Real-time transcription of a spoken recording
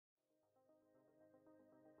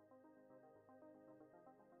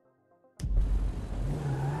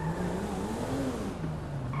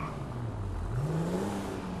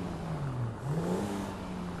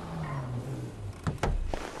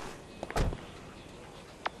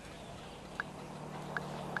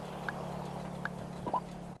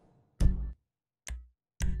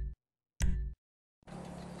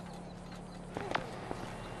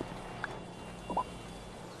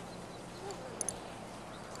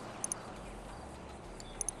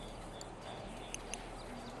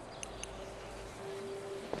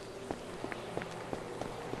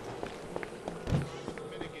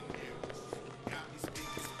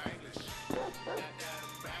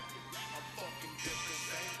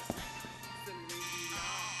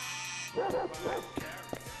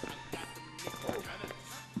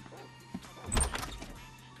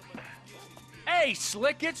Hey,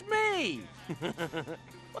 Slick, it's me!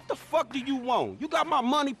 What the fuck do you want? You got my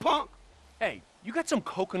money, punk? Hey, you got some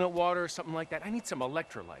coconut water or something like that? I need some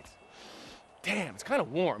electrolytes. Damn, it's kind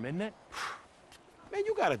of warm, isn't it? Man,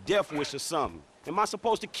 you got a death wish or something. Am I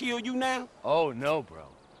supposed to kill you now? Oh, no, bro.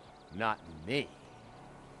 Not me.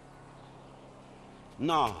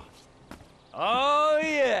 Nah. Oh,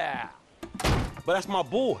 yeah! But that's my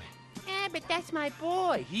boy. Yeah, but that's my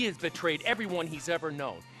boy. He has betrayed everyone he's ever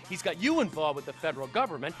known. He's got you involved with the federal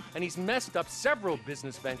government, and he's messed up several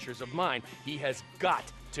business ventures of mine. He has got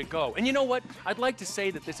to go. And you know what? I'd like to say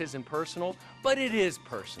that this isn't personal, but it is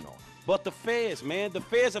personal. But the feds, man, the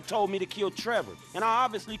feds have told me to kill Trevor, and I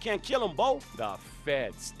obviously can't kill them both. The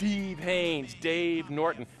feds, Steve Haynes, Dave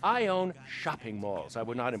Norton. I own shopping malls. I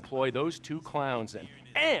would not employ those two clowns in.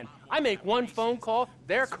 And I make one phone call,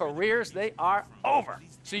 their careers, they are over.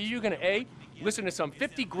 So you're gonna A, listen to some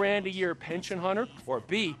 50 grand a year pension hunter, or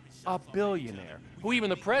B, a billionaire, who even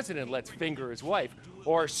the president lets finger his wife,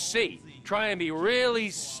 or C, try and be really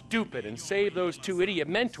stupid and save those two idiot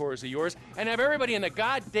mentors of yours and have everybody in the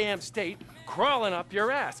goddamn state crawling up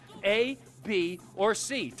your ass. A, B, or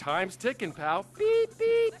C. Time's ticking, pal. Beep,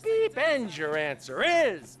 beep, beep. And your answer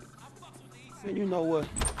is... Man, you know what?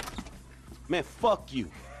 Man, fuck you.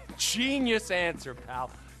 Genius answer, pal.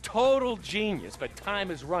 Total genius, but time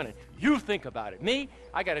is running. You think about it. Me,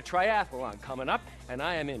 I got a triathlon coming up, and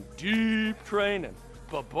I am in deep training.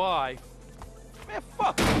 Bye-bye. Man,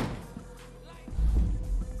 fuck you.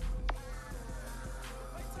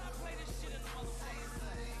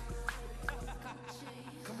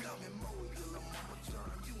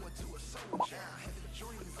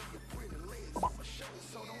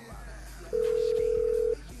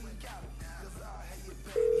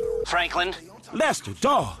 Franklin? Lester,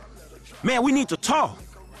 dawg. Man, we need to talk.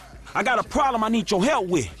 I got a problem I need your help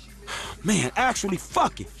with. Man, actually,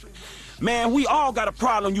 fuck it. Man, we all got a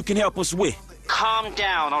problem you can help us with. Calm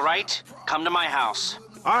down, all right? Come to my house.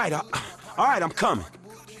 All right, I'm coming.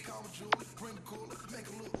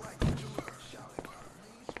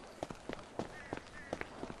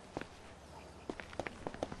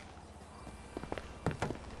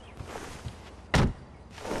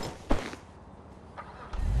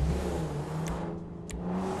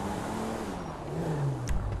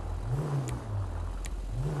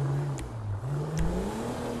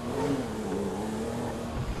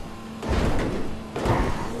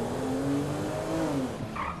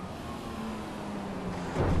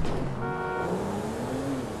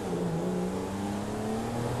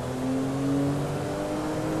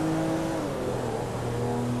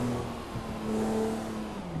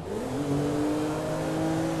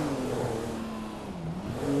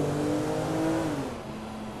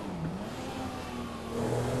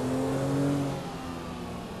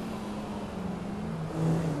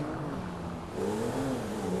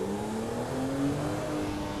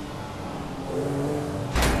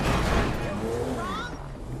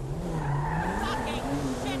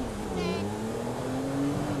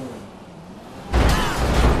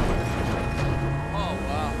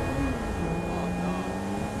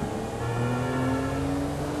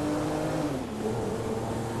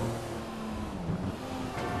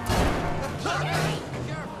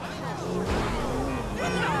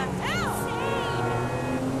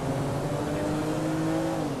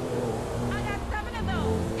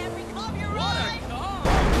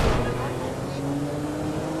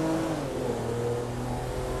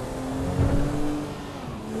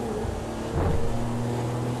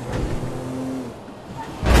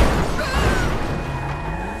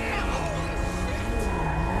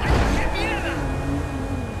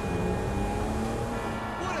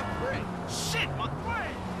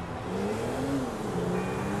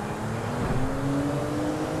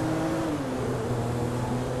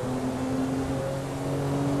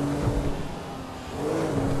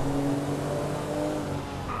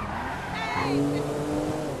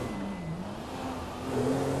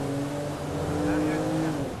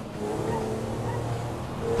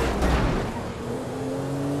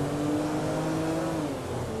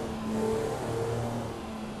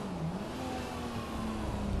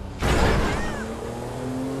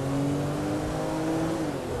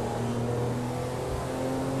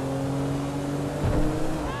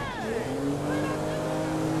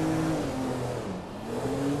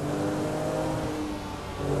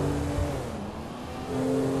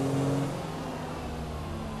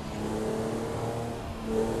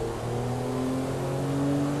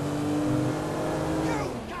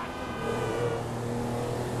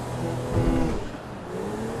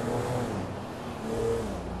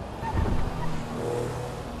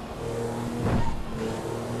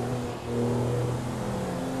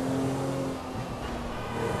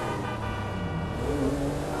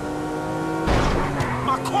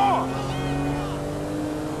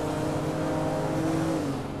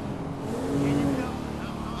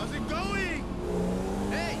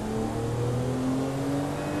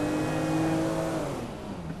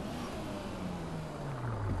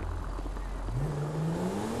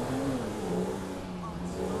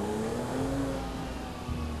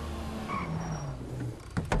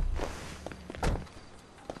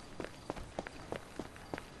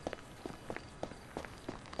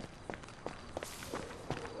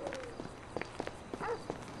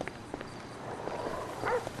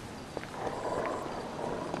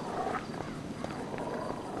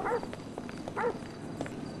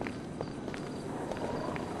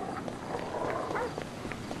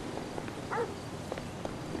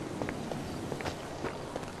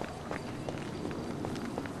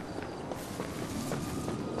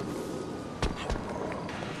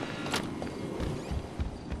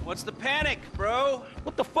 What's the panic, bro?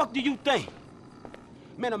 What the fuck do you think?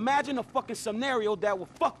 Man, imagine a fucking scenario that would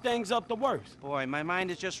fuck things up the worst. Boy, my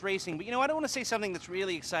mind is just racing. But you know, I don't want to say something that's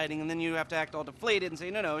really exciting, and then you have to act all deflated and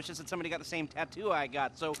say, no, it's just that somebody got the same tattoo I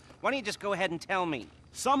got. So why don't you just go ahead and tell me?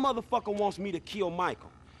 Some motherfucker wants me to kill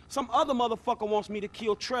Michael. Some other motherfucker wants me to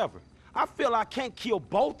kill Trevor. I feel I can't kill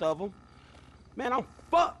both of them. Man, I'm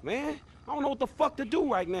fucked, man. I don't know what the fuck to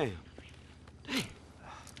do right now. Damn.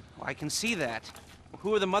 Well, I can see that.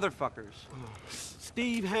 Who are the motherfuckers?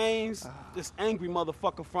 Steve Haynes, this angry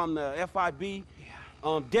motherfucker from the FIB.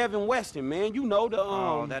 Yeah. Devin Weston, man. You know the,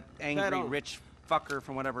 Oh, that angry rich fucker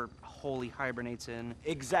from whatever hole he hibernates in.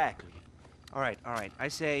 Exactly. All right. I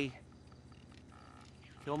say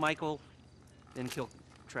kill Michael, then kill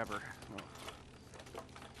Trevor.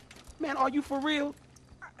 Man, are you for real?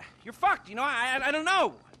 You're fucked, you know, I don't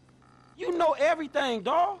know. You know everything,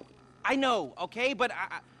 dawg. I know, okay, but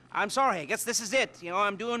I'm sorry, I guess this is it. You know,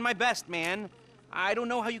 I'm doing my best, man. I don't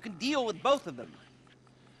know how you can deal with both of them.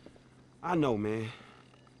 I know, man.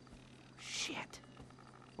 Shit.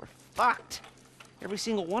 We're fucked. Every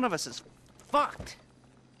single one of us is fucked.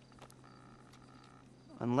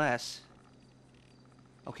 Unless...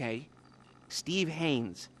 Okay, Steve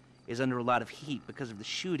Haynes is under a lot of heat because of the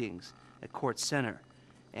shootings at Court Center.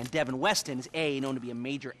 And Devin Weston is A, known to be a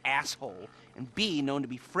major asshole, and B, known to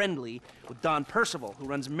be friendly with Don Percival, who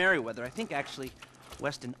runs Merriweather. I think, actually,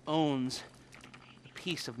 Weston owns a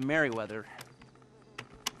piece of Merriweather.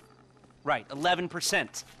 Right,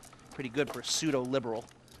 11%. Pretty good for a pseudo-liberal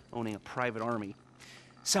owning a private army.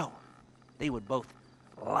 So, they would both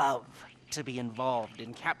love to be involved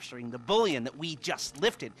in capturing the bullion that we just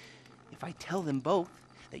lifted. If I tell them both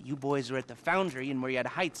that you boys are at the foundry in Marietta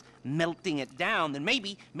Heights melting it down, then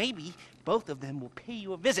maybe both of them will pay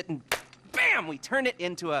you a visit and bam, we turn it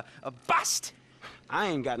into a bust. I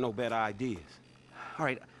ain't got no better ideas. All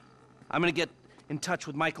right, I'm gonna get in touch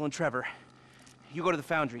with Michael and Trevor. You go to the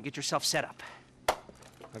foundry, get yourself set up.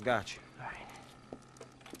 I got you. All right.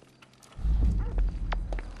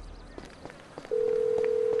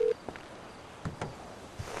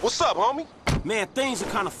 What's up, homie? Man, things are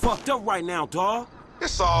kind of fucked up right now, dawg.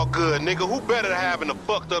 It's all good, nigga. Who better to have in a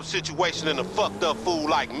fucked up situation than a fucked up fool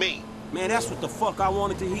like me? Man, that's what the fuck I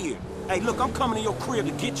wanted to hear. Hey, look, I'm coming to your crib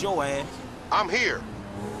to get your ass. I'm here.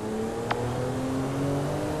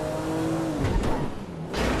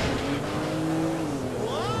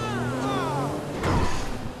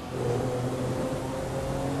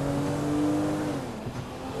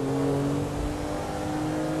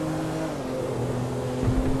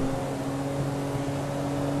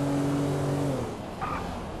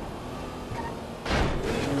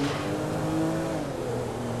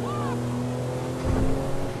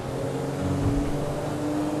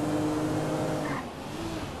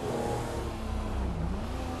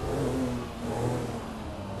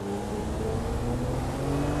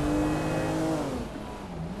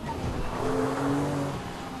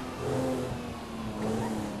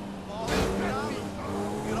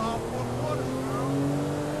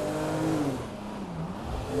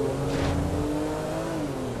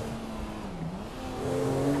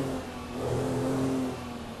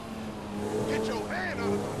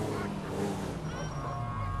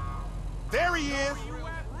 There he is.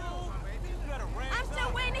 I'm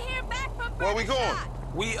still waiting to hear back from Where we going?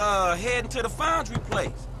 We, heading to the foundry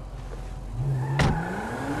place.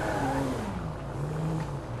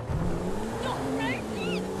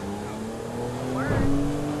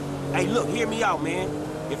 Hey, look, hear me out, man.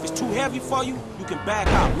 If it's too heavy for you, you can back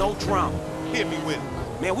out, no drama. Hit me with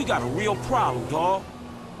it. Man, we got a real problem, dawg.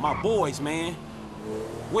 My boys, man.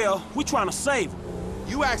 Well, we trying to save them.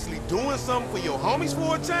 You actually doing something for your homies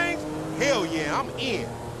for a change? Hell yeah, I'm in.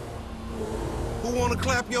 Who wanna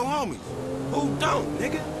clap your homies? Who don't,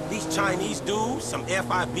 nigga? These Chinese dudes, some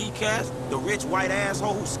FIB cats, the rich white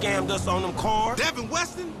asshole who scammed us on them cars. Devin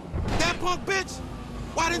Weston? That punk bitch?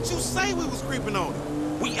 Why didn't you say we was creeping on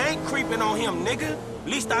him? We ain't creeping on him, nigga. At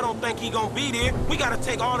least I don't think he gonna be there. We gotta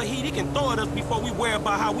take all the heat he can throw at us before we worry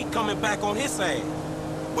about how we coming back on his ass.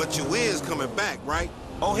 But you is coming back, right?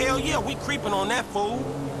 Oh, hell yeah, we creeping on that fool.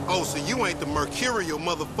 Oh, so you ain't the mercurial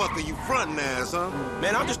motherfucker you frontin' as, huh?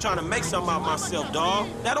 Man, I'm just trying to make something out of myself, dawg.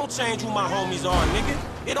 That don't change who my homies are,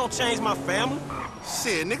 nigga. It don't change my family.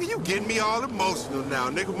 Shit, nigga, you getting me all emotional now.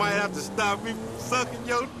 Nigga might have to stop me from sucking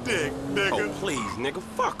your dick, nigga. Oh, please, nigga,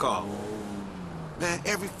 fuck off. Man,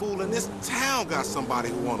 every fool in this town got somebody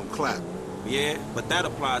who want them clapped. Yeah, but that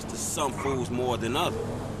applies to some fools more than others.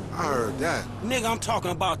 I heard that. Nigga, I'm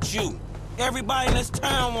talking about you. Everybody in this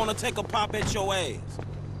town wanna take a pop at your ass.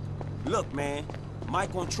 Look, man,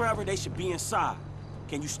 Michael and Trevor, they should be inside.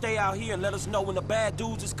 Can you stay out here and let us know when the bad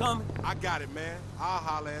dudes is coming? I got it, man. I'll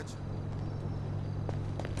holler at you.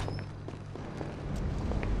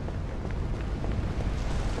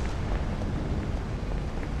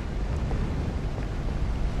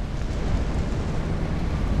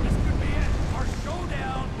 This could be it. Our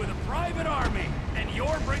showdown with a private army. And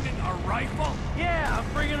you're bringing a rifle? Yeah,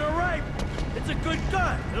 I'm bringing a rifle. It's a good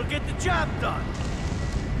gun. It'll get the job done.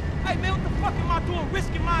 Hey, man, what the fuck am I doing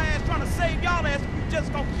risking my ass trying to save y'all ass if you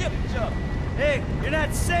just gonna kill each other? Hey, you're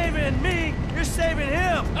not saving me. You're saving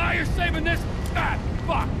him. Ah, you're saving this fat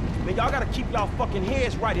fuck. Man, y'all gotta keep y'all fucking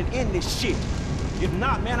heads right and end this shit. If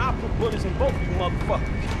not, man, I'll put bullets in both of you motherfuckers.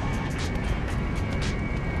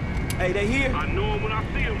 Hey, they here? I know them when I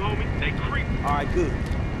see them, homie. They creep. All right, good.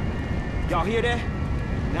 Y'all hear that?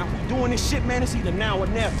 Now, if we're doing this shit, man, it's either now or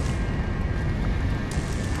never.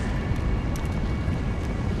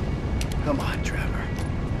 Come on, Trevor.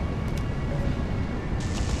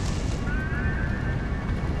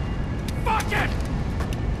 Fuck it!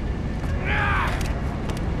 Ah!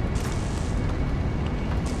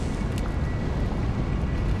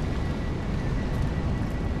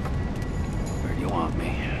 Where do you want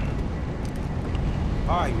me?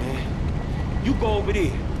 All right, man. You go over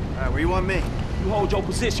there. All right, where you want me? You hold your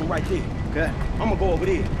position right there. Okay. I'm gonna go over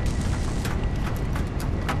there.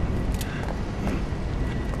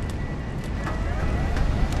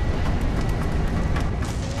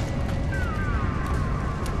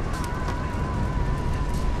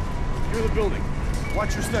 Near the building.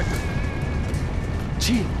 Watch your sector.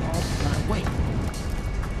 Chill, dog. Now, wait.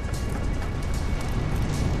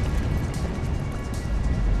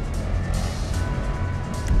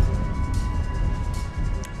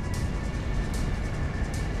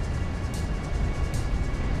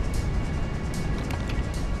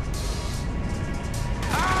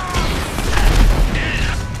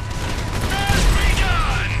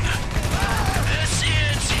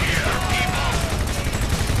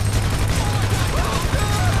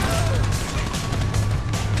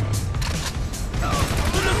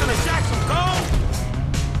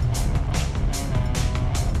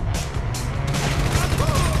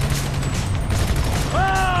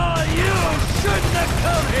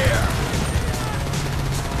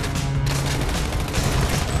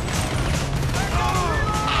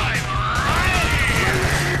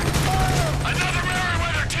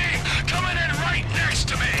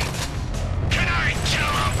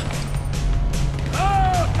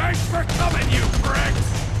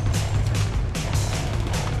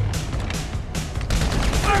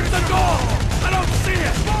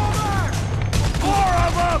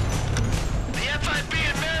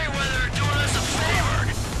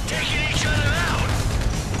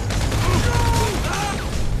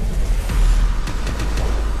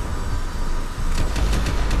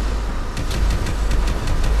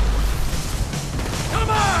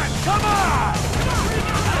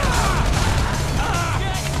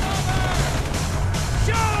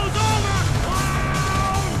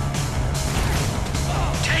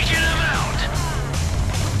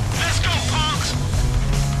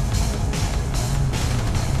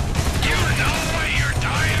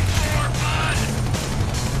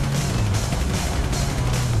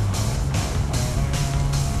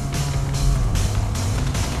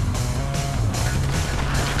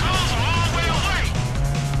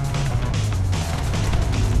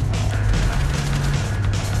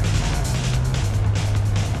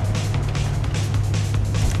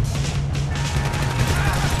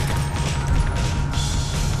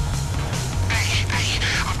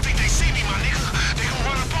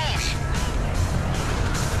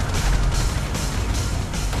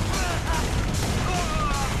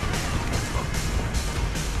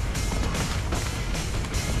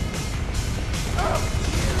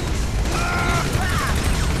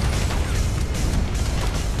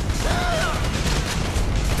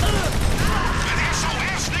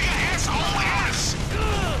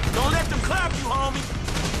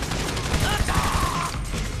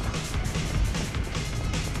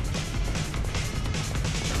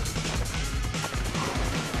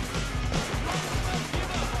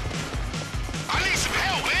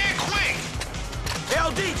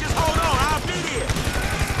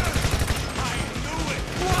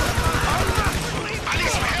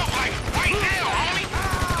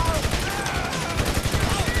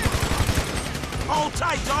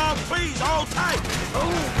 tight, dog. Please, hold tight.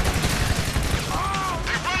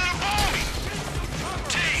 They're running up on me.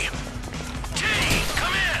 T,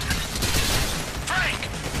 come in. Frank,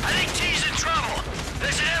 I think T's in trouble.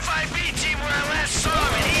 There's an FIB team where I last saw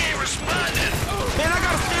him, and he ain't responding. Man, I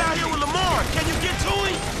gotta stay out here with Lamar. Can you get to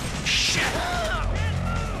him? Shit.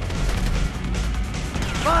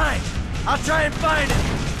 I'll try and find it.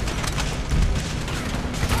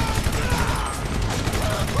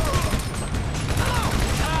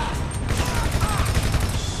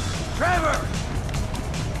 Trevor!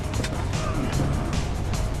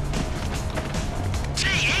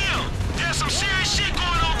 There's some serious shit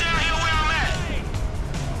going on down here where I'm at.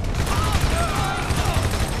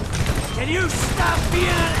 Can you stop being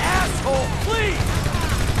an asshole, please?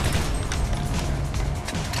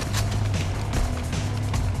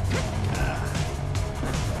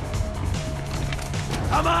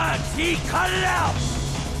 Come on, T, cut it out!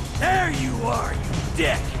 There you are, you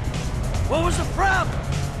dick! What was the problem?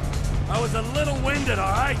 I was a little winded,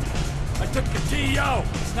 all right? I took the TO.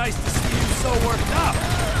 It's nice to see you so worked up.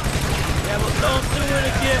 Yeah, well, don't do it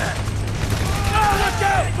again. Oh, look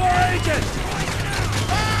out for agent!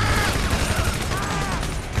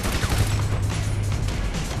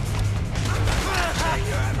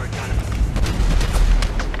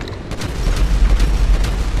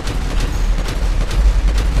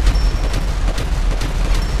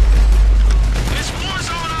 It's war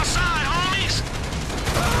zone outside, homies.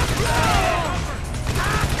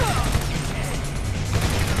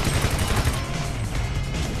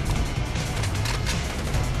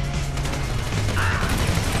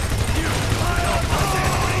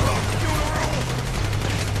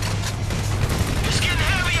 It's getting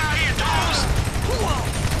heavy out here, dogs.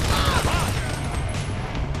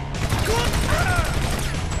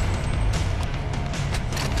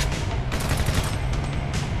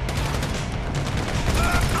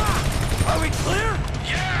 Are we clear?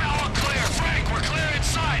 Yeah, all clear. Frank, we're clear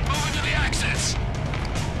inside. Moving to the exits.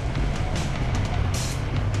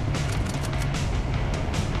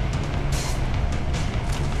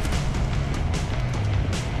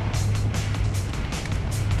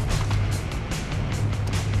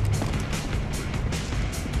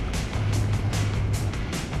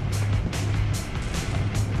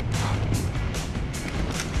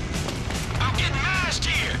 I'm getting mashed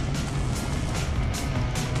here.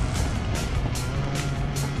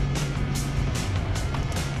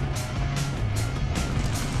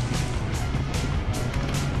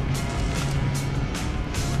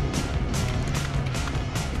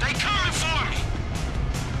 They coming for me.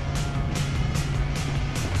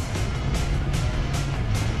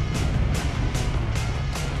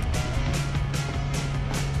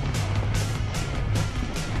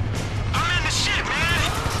 I'm in the shit,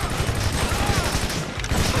 man.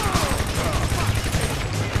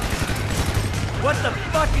 What the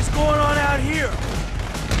fuck is going on out here?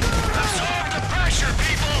 Absorb the pressure,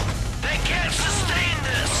 people. They can't sustain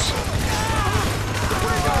this.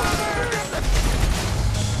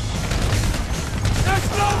 There's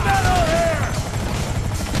no metal here!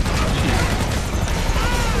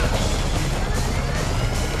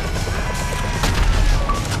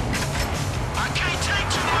 I can't take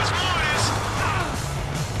too much more of this.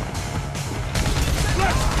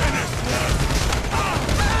 Let's finish this!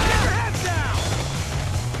 Get your head down!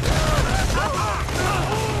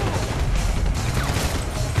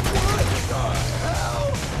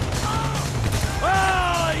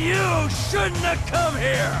 Well, you shouldn't have come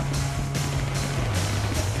here!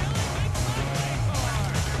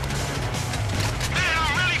 Man,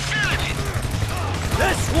 I'm really feeling it.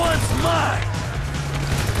 This one's mine!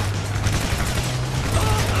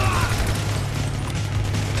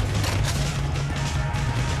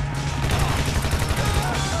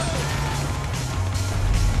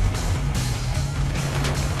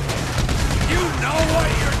 You know what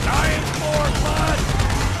you're dying for, bud?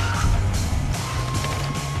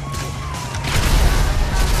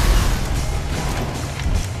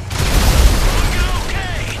 Looking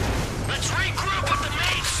okay. Let's regroup at the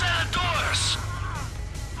main set of doors.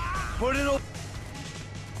 Put it on.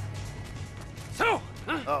 So,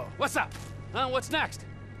 Oh. what's up? What's next?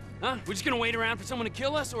 Huh? We're just gonna wait around for someone to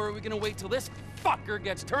kill us, or are we gonna wait till this fucker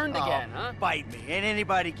gets turned again, huh? Bite me. Ain't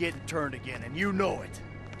anybody getting turned again, and you know it.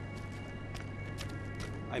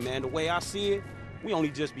 Hey, man, the way I see it, we only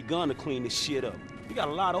just begun to clean this shit up. We got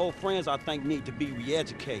a lot of old friends I think need to be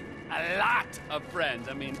re-educated. A lot of friends.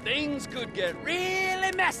 I mean, things could get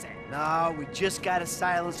really messy. No, we just gotta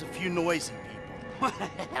silence a few noisy people.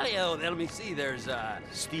 Hell yeah, let me see. There's,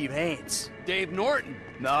 Steve Haynes. Dave Norton.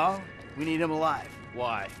 No, we need him alive,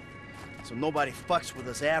 Why? so nobody fucks with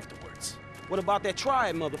us afterwards. What about that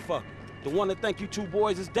triad motherfucker? The one that think you two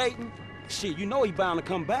boys is dating? Shit, you know he bound to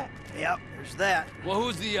come back. Yep, there's that. Well,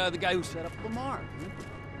 who's the guy who set up Lamar?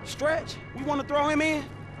 Stretch, we want to throw him in?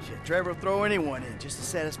 Shit, Trevor will throw anyone in just to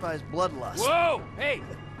satisfy his bloodlust. Whoa! Hey!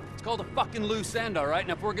 It's called a fucking loose end, all right?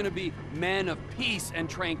 And if we're gonna be men of peace and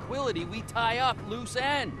tranquility, we tie up loose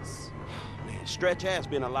ends. Man, Stretch has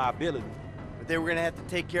been a liability. But they were gonna have to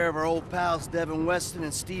take care of our old pals Devin Weston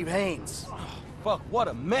and Steve Haynes. Fuck, what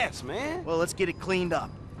a mess, man. Well, let's get it cleaned up.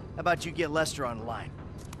 How about you get Lester on the line?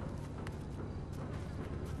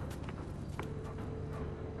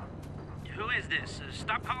 Who is this?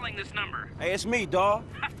 Stop calling this number. Hey, it's me, dawg.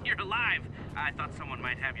 You're alive. I thought someone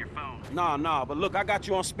might have your phone. Nah, but look, I got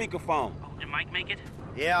you on speakerphone. Oh, did Mike make it?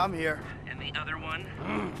 Yeah, I'm here. And the other one?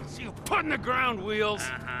 See you putting the ground wheels.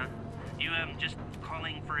 Uh-huh. You, just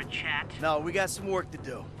calling for a chat? No, we got some work to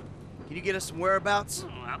do. Can you get us some whereabouts?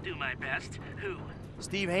 Oh, I'll do my best. Who?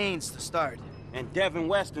 Steve Haynes to start. And Devin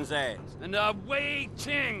Weston's ass. And Wei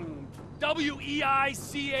Cheng. W-E-I-C-H-E-N-G.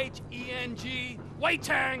 Wei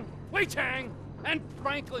Cheng. Wei Cheng. And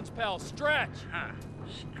Franklin's pal, Stretch. Huh.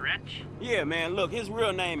 Stretch? Yeah, man, look, his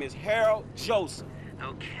real name is Harold Joseph.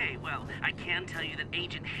 Okay, well, I can tell you that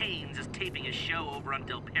Agent Haynes is taping a show over on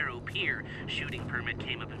Del Perro Pier. Shooting permit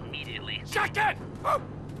came up immediately. Shut it! Oh,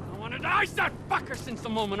 I wanted to ice that fucker since the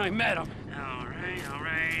moment I met him. All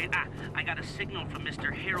right. I got a signal from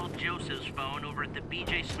Mr. Harold Joseph's phone over at the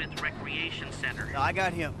B.J. Smith Recreation Center. No, I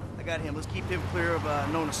got him. Let's keep him clear of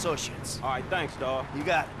known associates. All right, thanks, dawg. You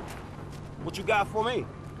got it. What you got for me?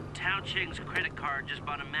 Tao Ching's credit card just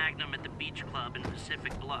bought a Magnum at the beach club in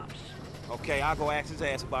Pacific Bluffs. Okay, I'll go ask his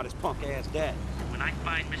ass about his punk-ass dad. When I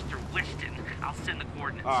find Mr. Weston, I'll send the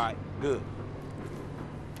coordinates. All right, good.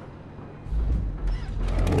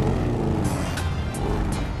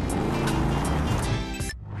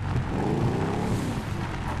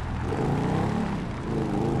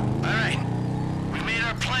 All right. We made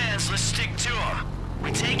our plans. Let's stick to them.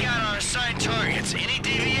 We take out our assigned targets. Any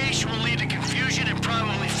deviation will lead to confusion and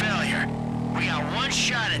probably failure. We got one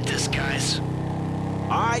shot at this, guys.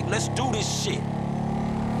 All right, let's do this shit.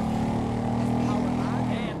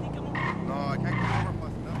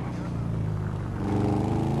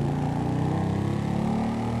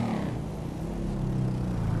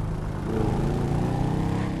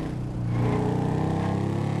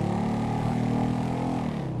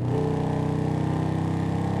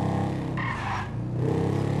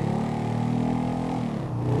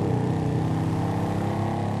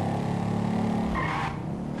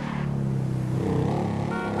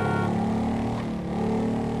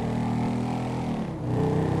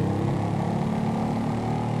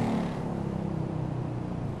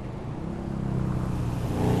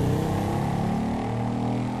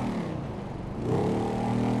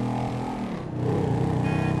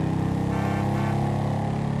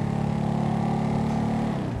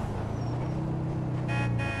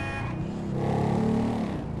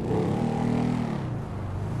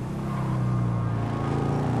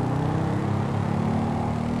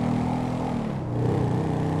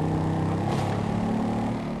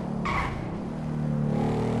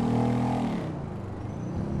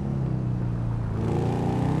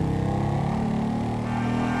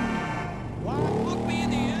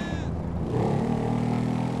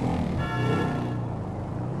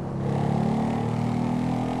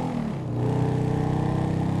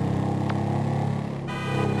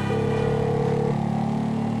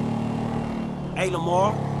 Hey,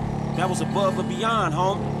 Lamar, that was above and beyond,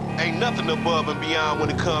 homie. Ain't nothing above and beyond when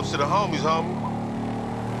it comes to the homies, homie.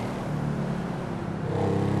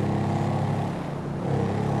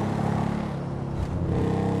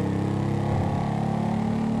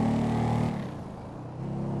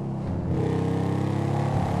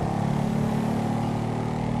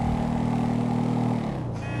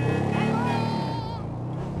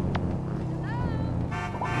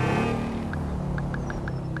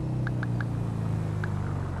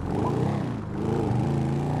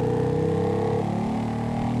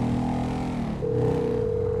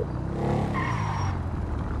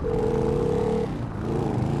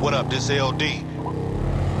 What up, this LD?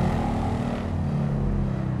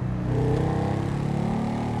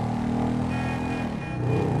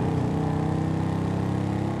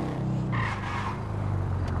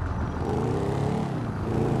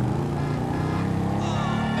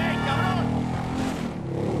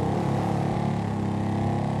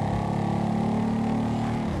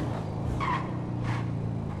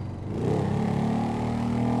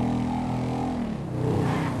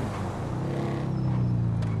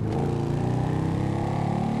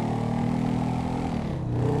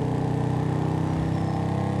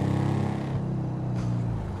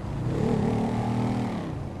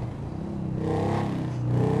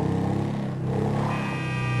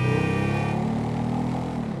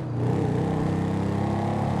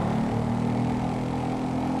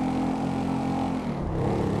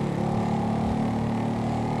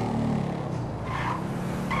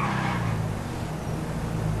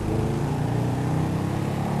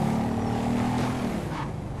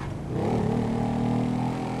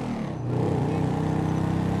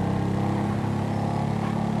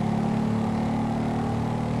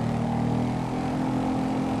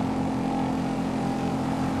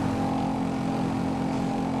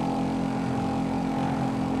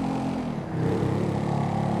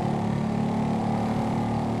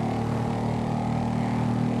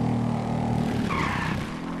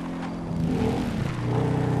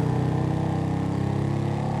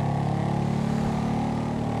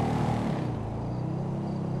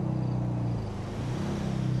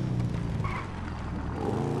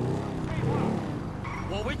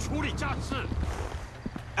 为处理战事。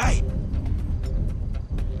 Hey!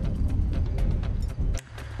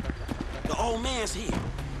 The old man's here.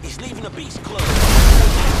 He's leaving the Beast Club.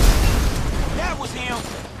 That was him.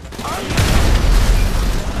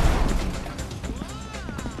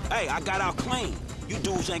 Hey, I got out clean. You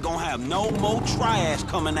dudes ain't gonna have no more triads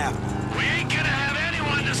coming after me. We ain't gonna have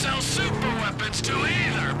anyone to sell super weapons to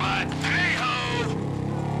either, but hey-ho!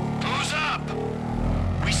 Who's up?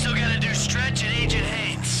 We still gotta do Stretch and Agent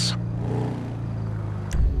Haynes.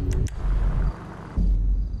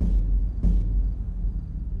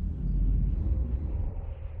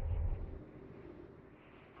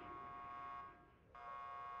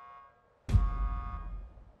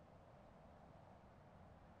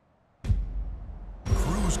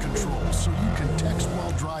 Cruise control so you can text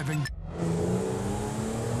while driving.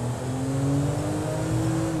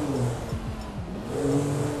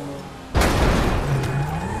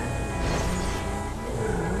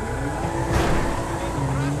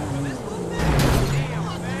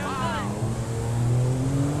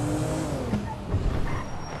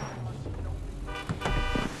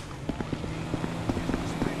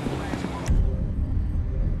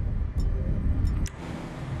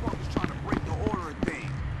 Trying to break the order of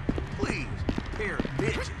things. Please, pair of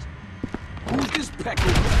bitches. Who's this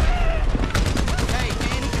pecker? Hey,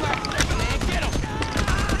 man, he got flipping, man. Get him!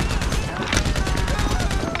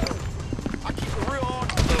 I keep it real on.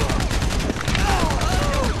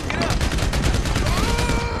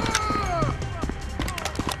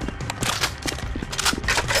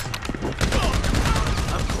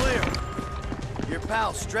 I'm clear. Your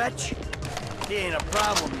pal Stretch? He ain't a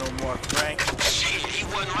problem no more, Frank. Shit, he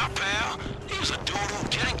wasn't my pal. He was a dude who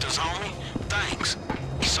ganked us, homie. Thanks.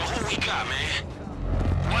 So who we got, man?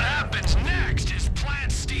 What happens next is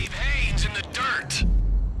plant Steve Haynes in the dirt.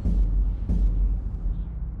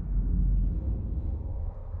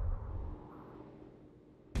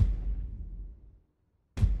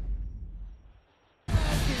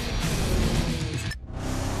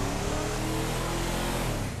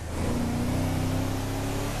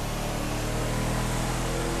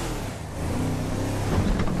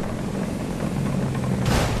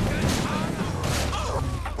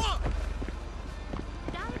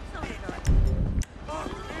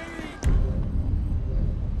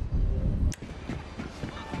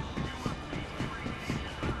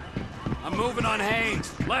 I'm moving on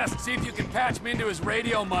Haynes. Les, see if you can patch me into his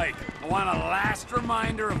radio mic. I want a last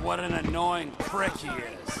reminder of what an annoying prick he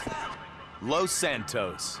is. Los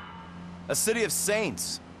Santos. A city of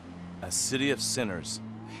saints. A city of sinners.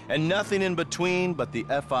 And nothing in between but the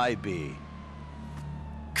FIB.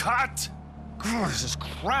 Cut! God, this is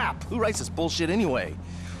crap! Who writes this bullshit anyway?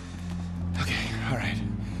 Okay, all right.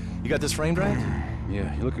 You got this framed right?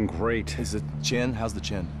 Yeah, you're looking great. Is the chin? How's the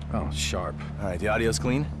chin? Oh, sharp. All right, the audio's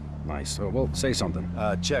clean? Nice. Oh, well, say something.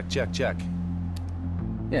 Check.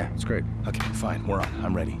 Yeah, it's great. Okay, fine, we're on.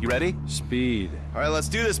 I'm ready. You ready? Speed. All right, let's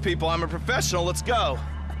do this, people. I'm a professional. Let's go.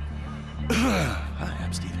 Hi,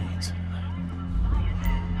 I'm Steve Haynes.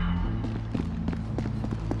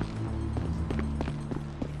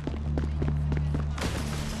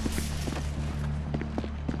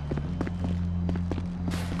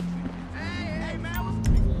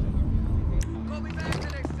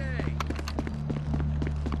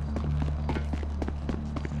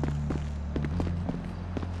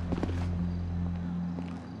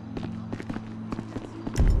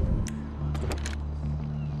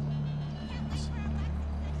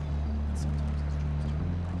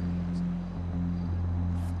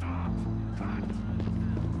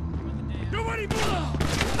 Nobody move!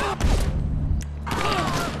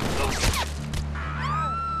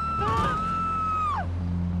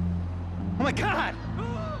 Oh my God!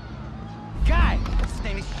 Guy! What's his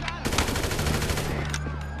name? He's shot him.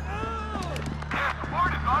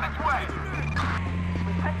 Support is on its way.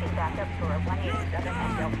 Requesting backup for 187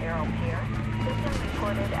 and Del Perro Pier. System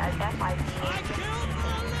reported as FIB agent.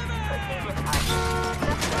 Proceed with us.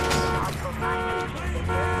 Suspect is an Article 918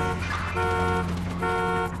 figure.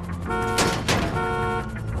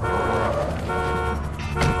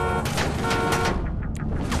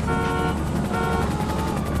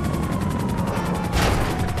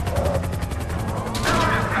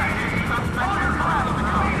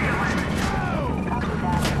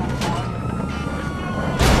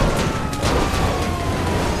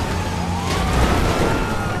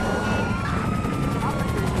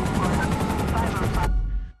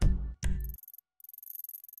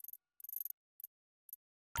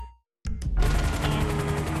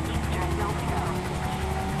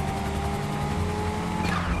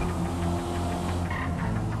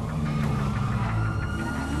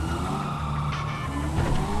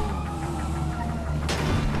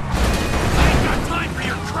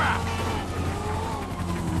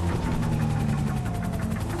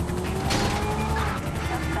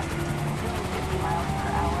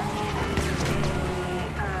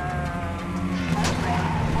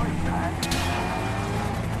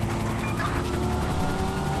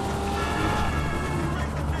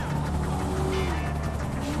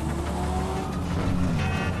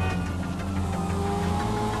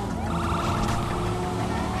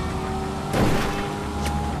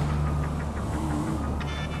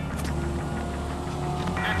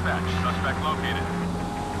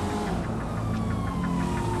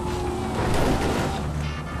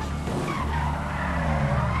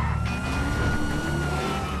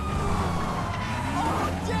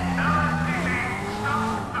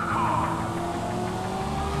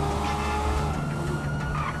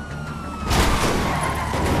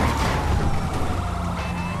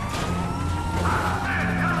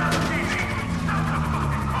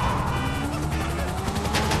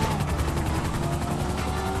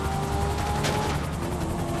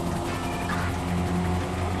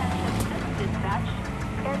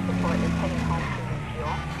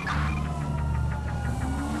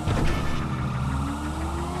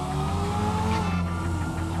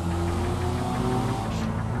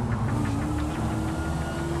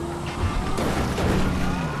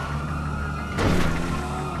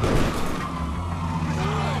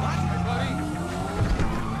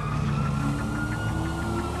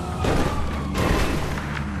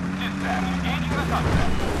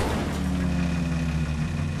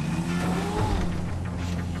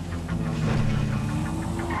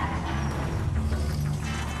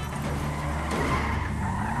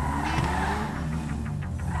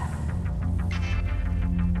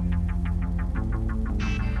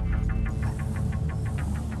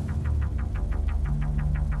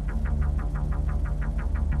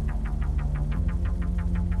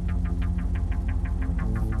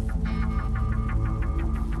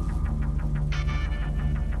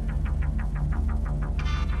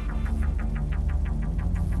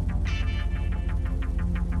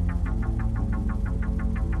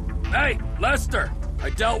 Hey, Lester! I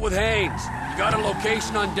dealt with Haynes. You got a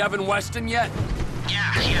location on Devin Weston yet? Yeah,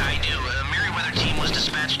 I do. A Merryweather team was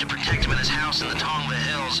dispatched to protect him in his house in the Tongva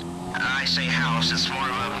Hills. I say house, it's more of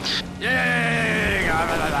a...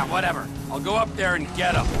 Yeah, whatever. I'll go up there and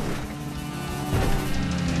get him.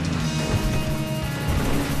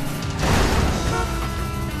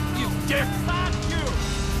 You dick! Fuck you!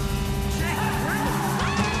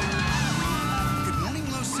 Good morning,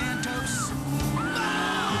 Los Santos.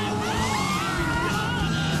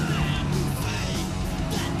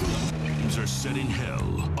 Teams are setting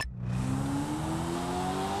hell.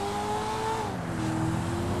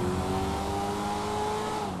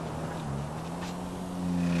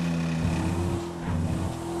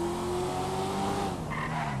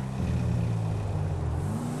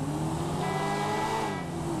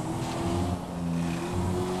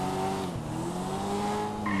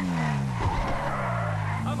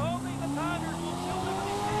 I'm hoping the Pounders will kill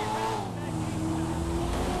Liberty City.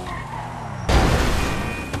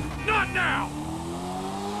 Not now!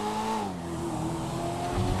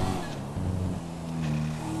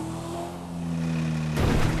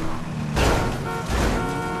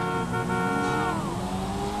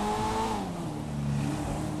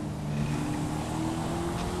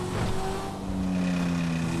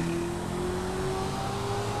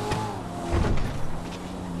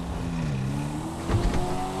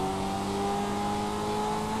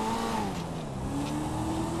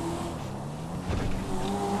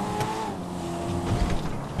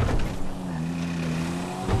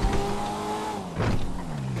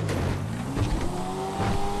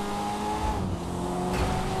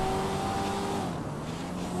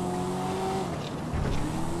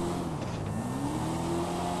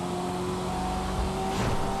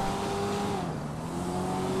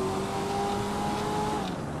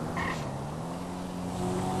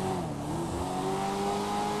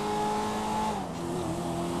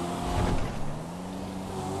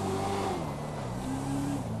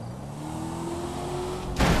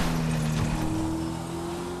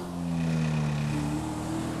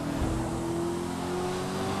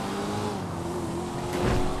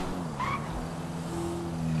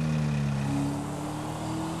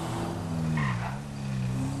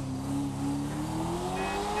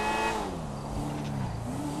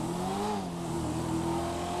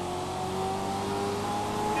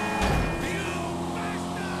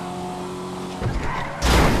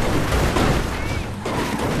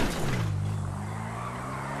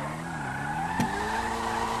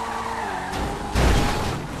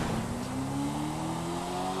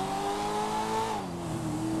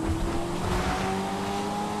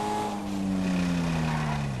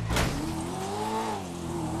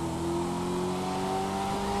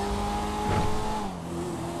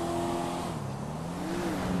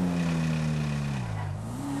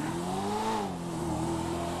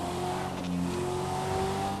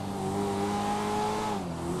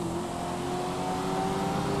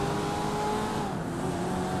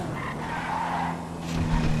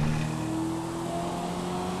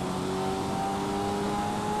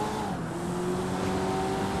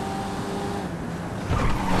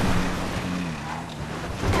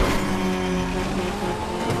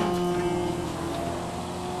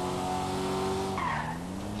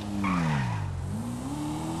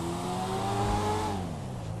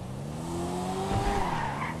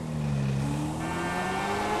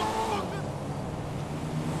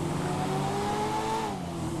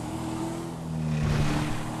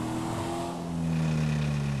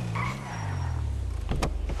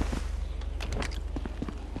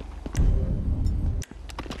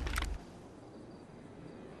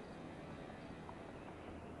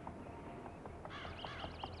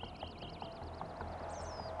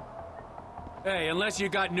 Hey, unless you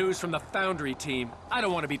got news from the Foundry team, I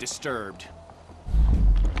don't want to be disturbed.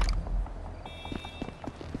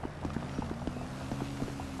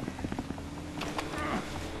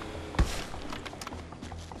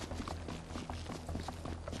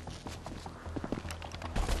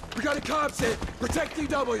 We got a cops hit! Protect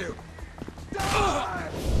DW!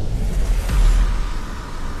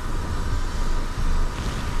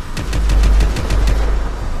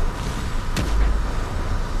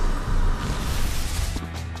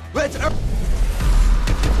 Let's...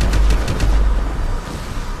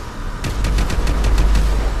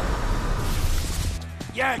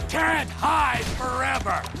 You can't hide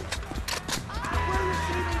forever! We're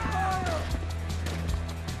receiving fire!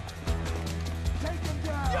 Take him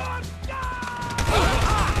down!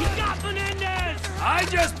 He got Menendez! I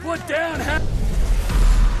just put down half...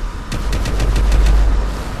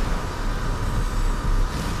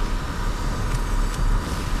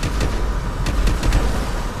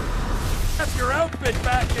 your outfit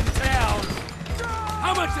back in town.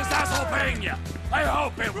 How much is asshole paying you? I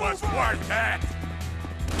hope it was worth it.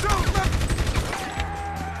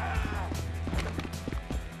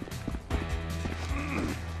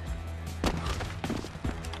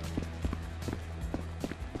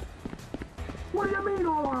 What do you mean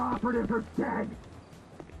all our operatives are dead?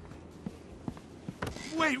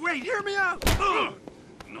 Wait, hear me out!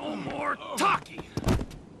 No more talking!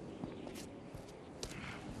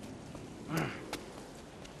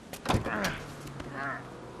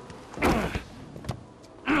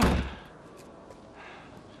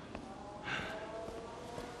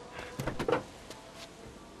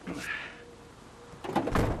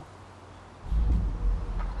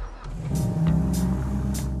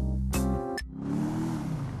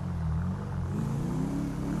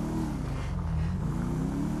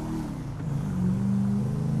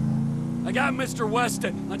 I got Mr.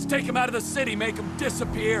 Weston. Let's take him out of the city, make him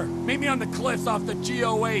disappear. Meet me on the cliffs off the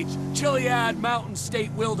GOH, Chiliad Mountain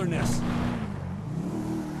State Wilderness.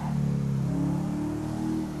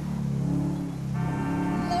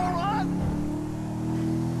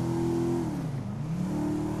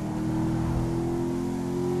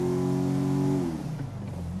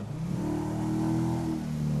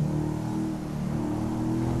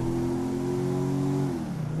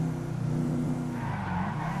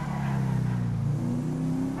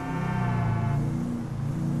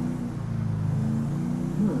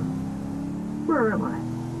 Where am I?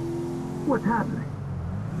 What's happening?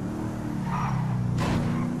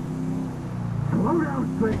 Slow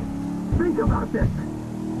down, Slick. Think about this.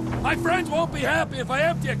 My friends won't be happy if I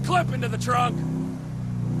empty a clip into the trunk.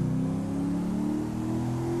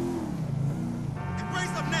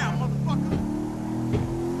 Brace up now, motherfucker.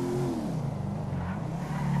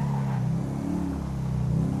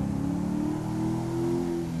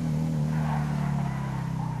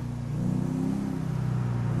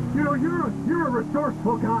 You know, you're a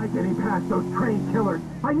resourceful guy getting past those trained killers.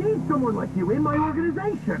 I need someone like you in my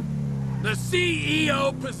organization. The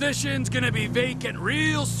CEO position's gonna be vacant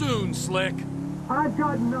real soon, Slick. I've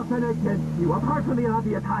got nothing against you, apart from the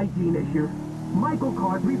obvious hygiene issues. Michael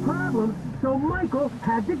caused me problems, so Michael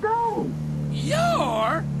had to go.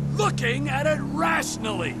 You're looking at it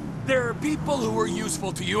rationally. There are people who are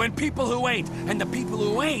useful to you and people who ain't, and the people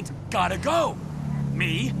who ain't gotta go.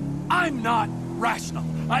 Me, I'm not rational.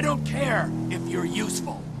 I don't care if you're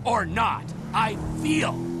useful or not. I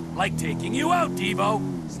feel like taking you out, Devo.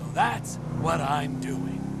 So that's what I'm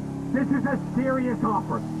doing. This is a serious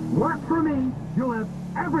offer. Work for me, you'll have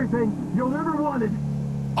everything you'll ever wanted.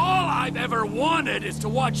 All I've ever wanted is to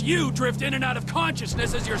watch you drift in and out of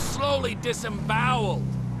consciousness as you're slowly disemboweled.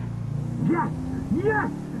 Yes! Yes!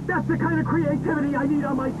 That's the kind of creativity I need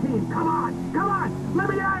on my team. Come on! Let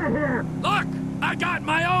me out of here! Look! I got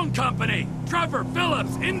my own company, Trevor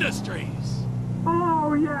Phillips Industries.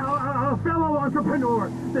 Oh, yeah, a fellow entrepreneur.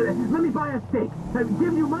 Let me buy a stake.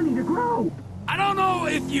 Give you money to grow. I don't know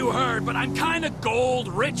if you heard, but I'm kind of gold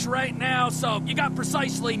rich right now, so you got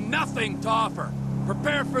precisely nothing to offer.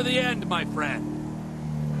 Prepare for the end, my friend.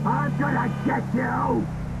 I'm gonna get you!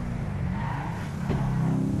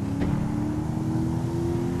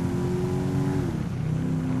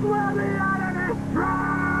 Let me out of this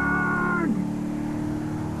trunk!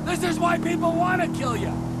 This is why people want to kill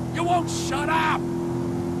you. You won't shut up.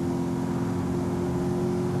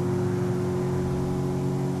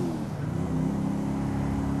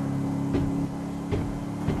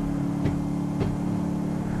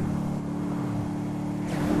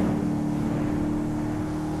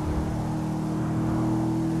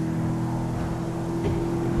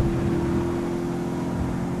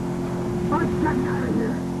 I'm getting out of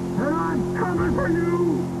here, and I'm coming for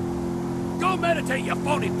you! Go meditate, you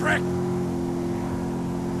phony prick!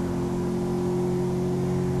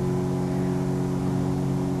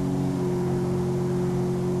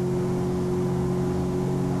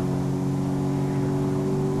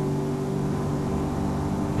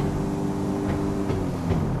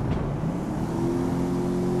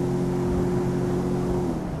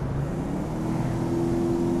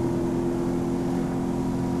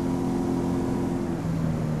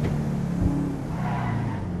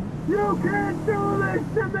 You can't do this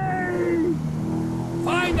to me!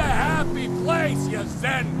 Find a happy place, you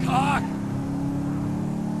Zen cock!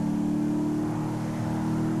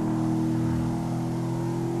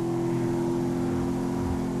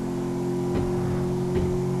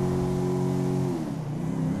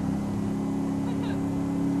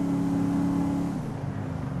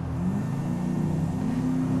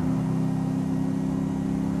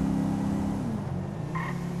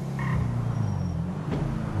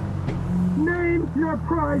 Name's your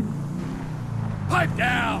price! Pipe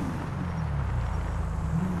down!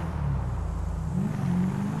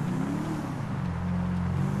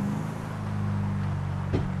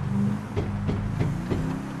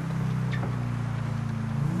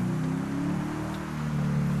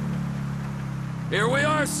 Here we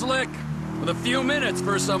are, Slick, with a few minutes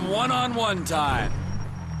for some one-on-one time.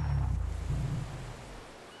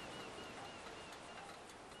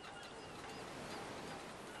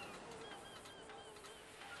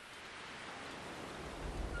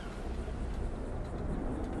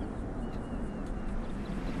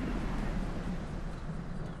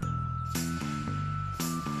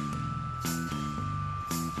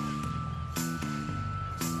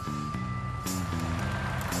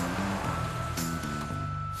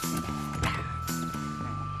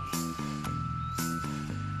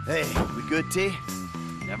 Hey, we good, T?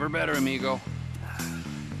 Never better, amigo.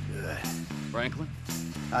 Good. Franklin?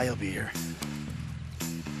 I'll be here.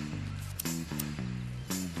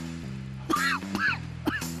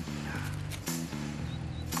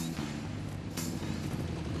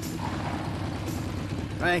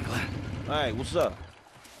 Franklin. Hey, what's up?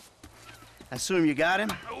 I assume you got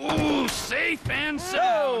him? Ooh, safe and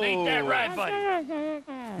sound. Ain't that right,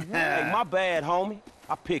 buddy? Hey, my bad, homie.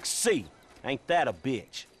 I picked C. Ain't that a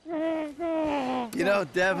bitch? You know,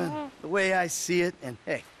 Devin, the way I see it, and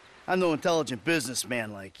hey, I'm no intelligent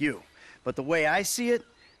businessman like you, but the way I see it,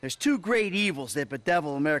 there's two great evils that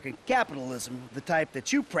bedevil American capitalism, the type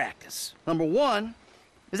that you practice. Number one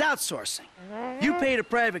is outsourcing. You paid a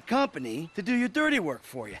private company to do your dirty work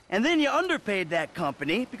for you, and then you underpaid that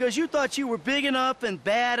company because you thought you were big enough and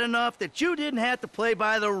bad enough that you didn't have to play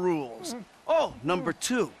by the rules. Oh, number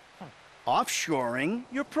two, offshoring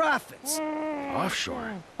your profits.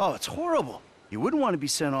 Offshore? Oh, it's horrible. You wouldn't want to be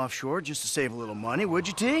sent offshore just to save a little money, would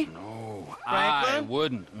you, T? No, Franklin? I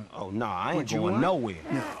wouldn't. Oh, nah, I ain't Would you going want? nowhere.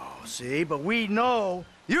 No, see, but we know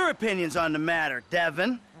your opinions on the matter,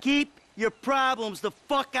 Devin. Keep your problems the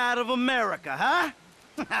fuck out of America, huh?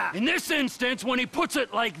 In this instance, when he puts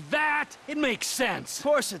it like that, it makes sense. Of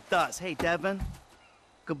course it does. Hey, Devin.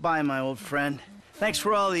 Goodbye, my old friend. Thanks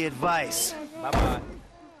for all the advice. Bye-bye.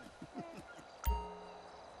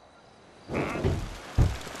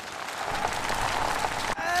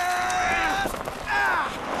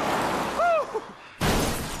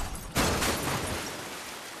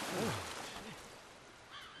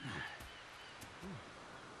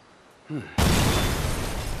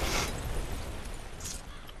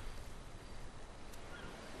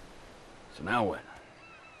 So now what?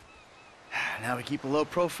 Now we keep a low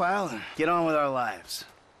profile and get on with our lives.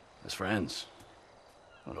 As friends?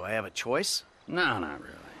 Well, do I have a choice? No, not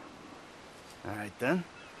really. All right, then.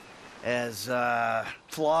 As,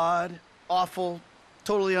 flawed, awful,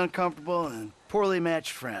 totally uncomfortable, and poorly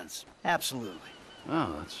matched friends. Absolutely.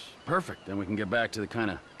 Oh, that's perfect. Then we can get back to the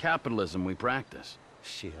kind of capitalism we practice.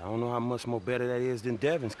 Shit, I don't know how much more better that is than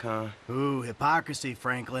Devin's kind. Ooh, hypocrisy,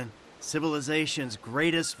 Franklin. Civilization's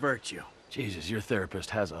greatest virtue. Jesus, your therapist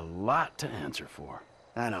has a lot to answer for.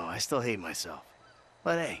 I know, I still hate myself.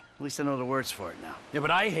 But hey, at least I know the words for it now. Yeah, but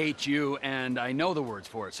I hate you, and I know the words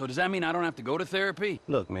for it. So does that mean I don't have to go to therapy?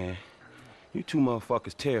 Look, man, you two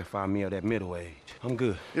motherfuckers terrify me of that middle age. I'm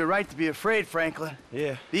good. You're right to be afraid, Franklin.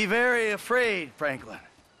 Yeah. Be very afraid, Franklin.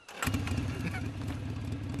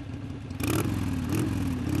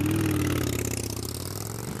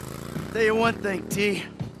 Tell you one thing, T.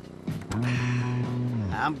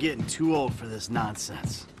 I'm getting too old for this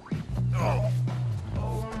nonsense. Oh.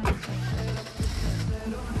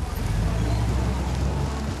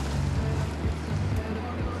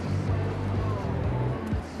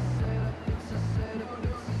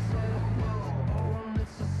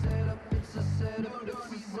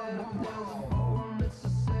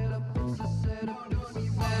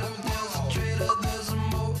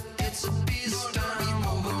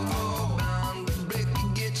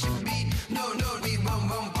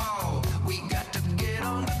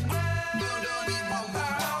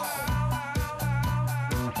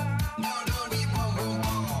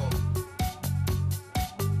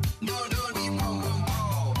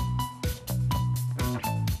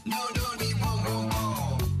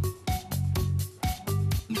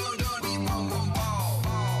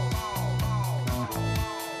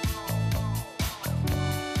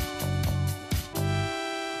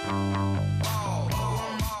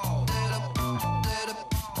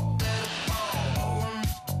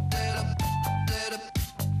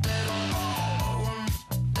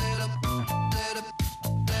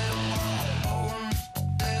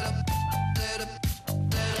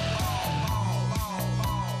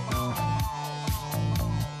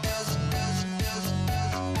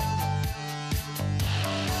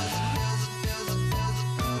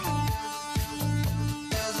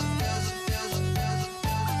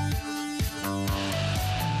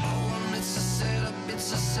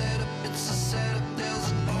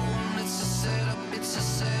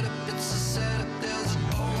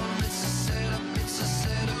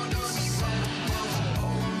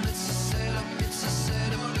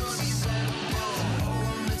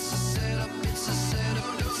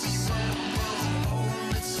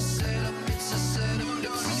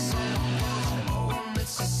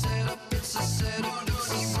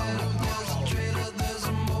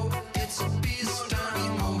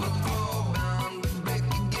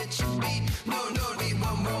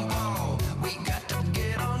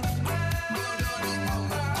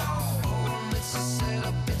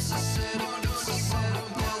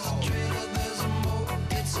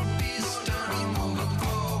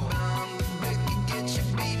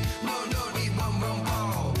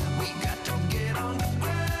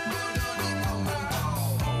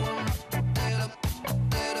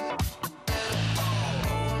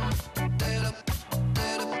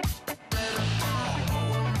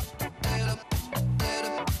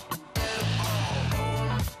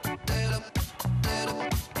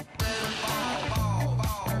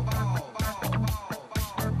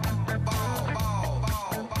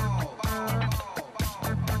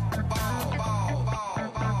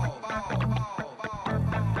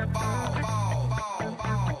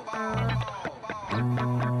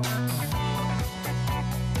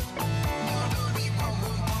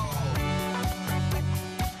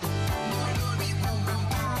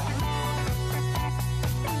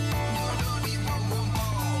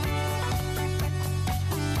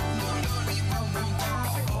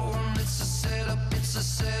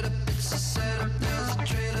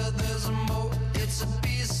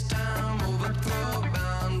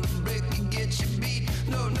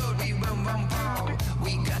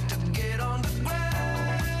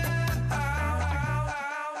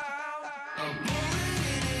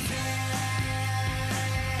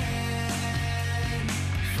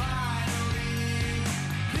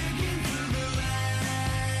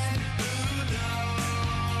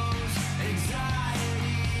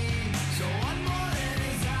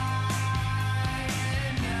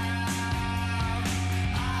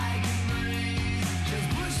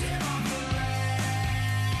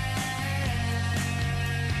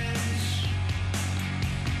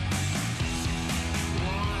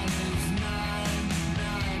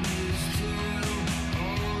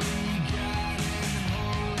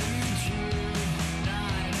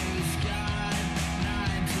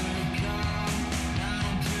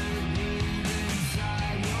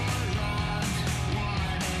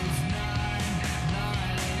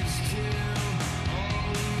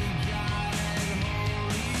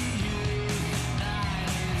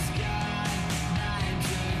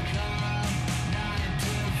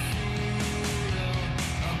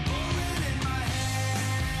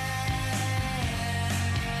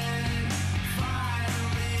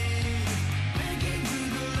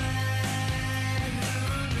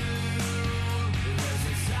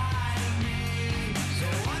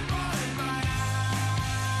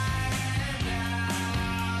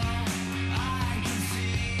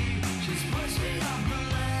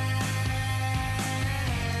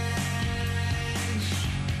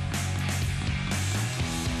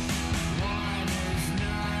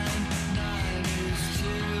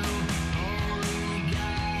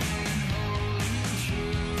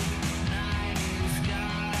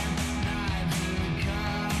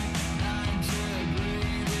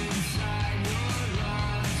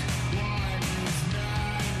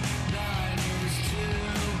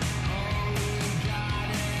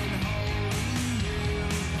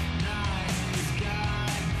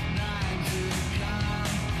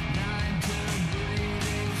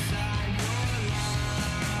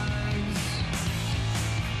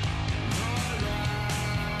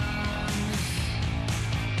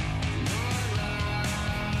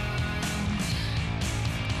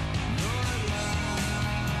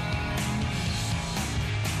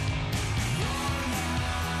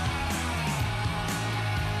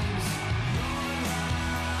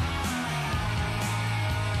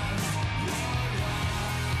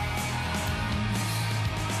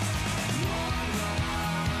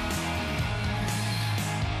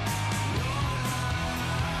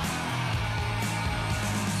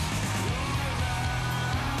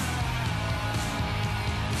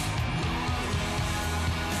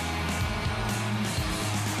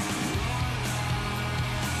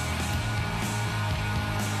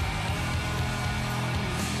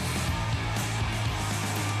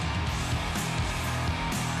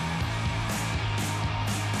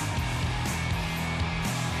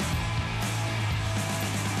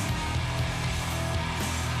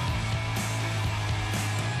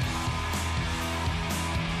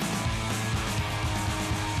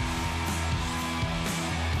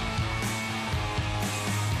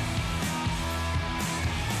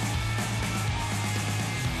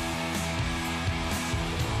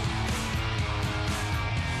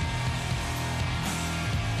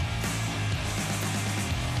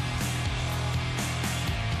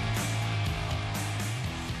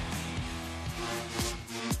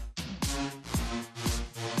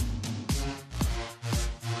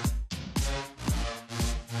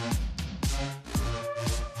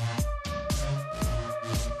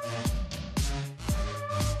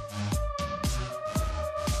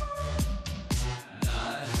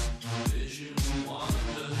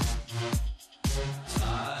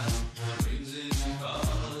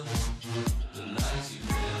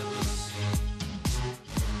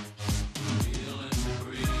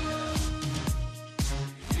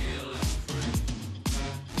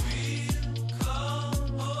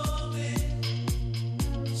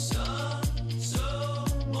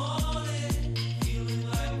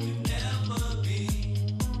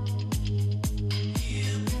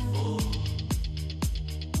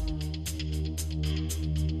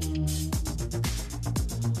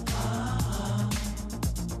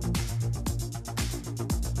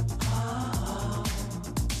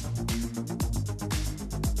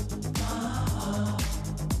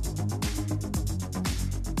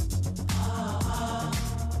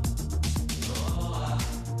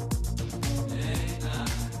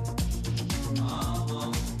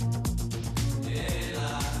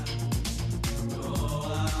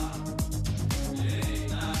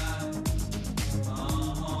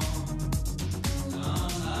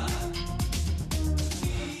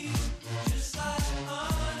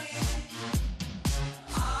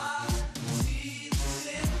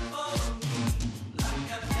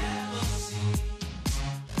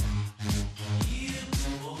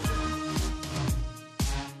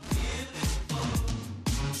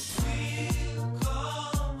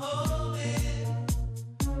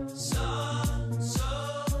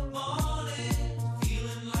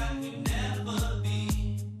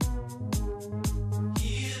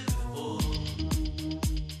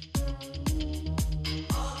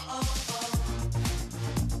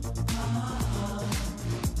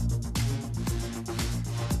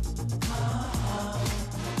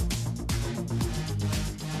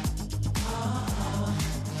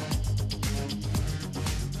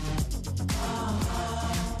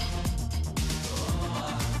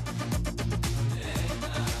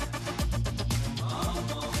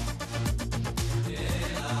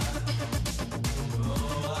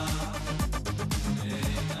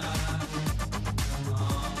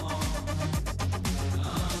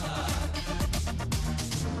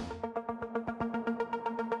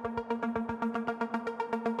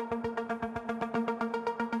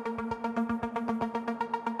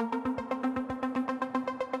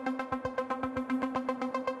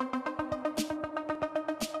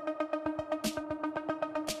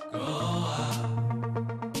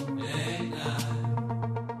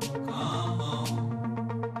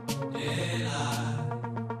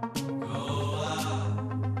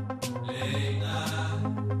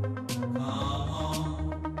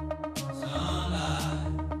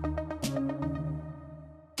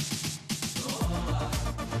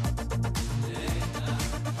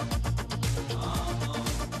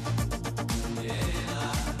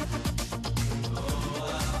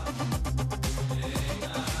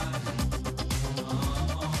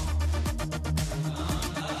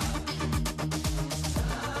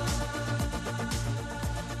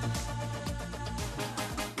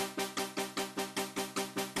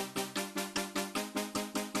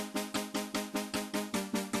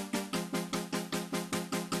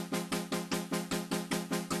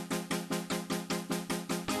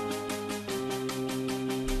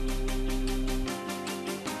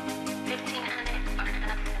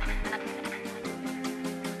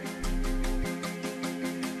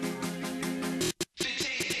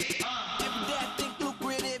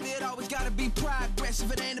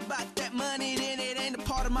 If it ain't about that money, then it ain't a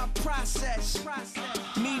part of my process.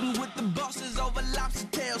 Meeting with the bosses over lobster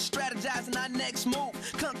tails, strategizing our next move.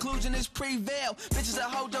 Conclusion is prevail. Bitches will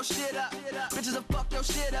hold your shit up. Bitches will fuck your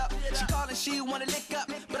shit up. She calling, she wanna lick up,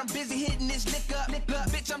 but I'm busy hitting this lick up. Look,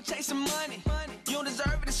 bitch, I'm chasing money. You don't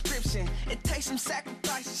deserve a description. It takes some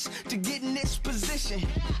sacrifices to get in this position.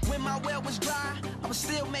 When my well was dry, I was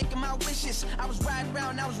still making my wishes. I was riding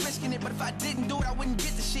around, I was risking it, but if I didn't do it, I wouldn't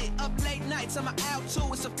get the shit. Up late nights, I'm out too.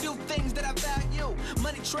 It's a few things that I value: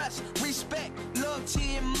 money, trust, respect,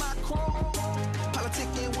 loyalty in my crew.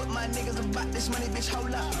 Politicking with my niggas about this money, bitch,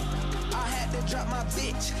 hold up. I had to drop my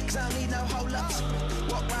bitch, cause I don't need no hold-ups.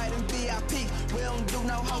 Walk right in VIP, we don't do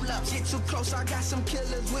no hold-ups. Get too close, I got some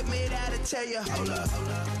killers with me that'll tell you, hold up, hold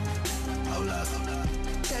up, hold up, hold up.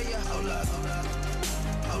 Tell you, hold up, hold up,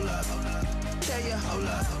 hold up, hold up. Tell you, hold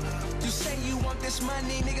up, hold up. You say you want this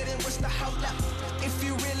money, nigga, then what's the hold up? If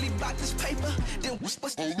you really bought this paper, then what's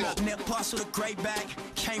the hold up? Net parcel with a great bag.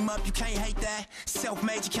 Came up, you can't hate that.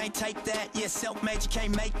 Self-made, you can't take that. Yeah, self-made, you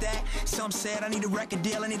can't make that. Some said I need a record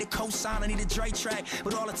deal, I need a co-sign, I need a Dre track.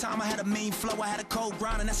 But all the time I had a mean flow, I had a cold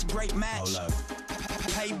grind, and that's a great match.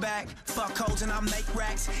 Payback, fuck hoes and I make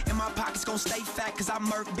racks. And my pockets gon' stay fat, cause I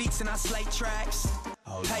murk beats and I slay tracks.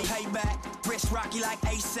 Payback, wrist rocky like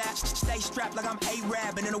ASAP. Stay strapped like I'm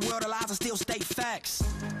A-Rab, and in a world of lies I still state facts.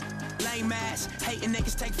 Lame ass, hating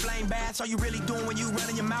niggas take flame baths. All you really doing when you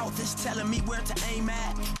running your mouth is telling me where to aim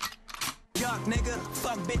at. Yuck, nigga,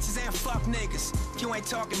 fuck bitches and fuck niggas. If you ain't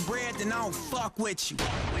talking bread, then I don't fuck with you.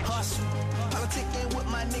 Hustle. Politicking with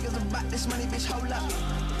my niggas about this money, bitch, hold up.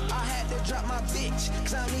 I had to drop my bitch,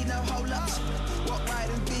 cause I don't need no hold-ups. Walk right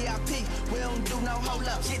in VIP, we don't do no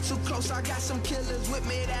hold-ups. Get too close, I got some killers with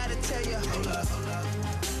me that'll tell you, hold up, hold up,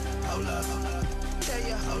 hold up, hold up. Tell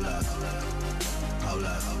you, hold up, hold up, hold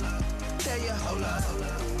up, hold up. Tell you, hold up, hold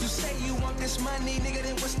up. You say you want this money, nigga,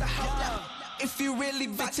 then what's the hold up? If you really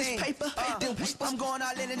bought this paper, then I'm going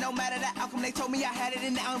all in and no matter the outcome. They told me I had it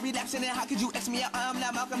and now I'm relapsing. And how could you X me out? I'm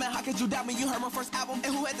not Malcolm, and how could you doubt me? You heard my first album.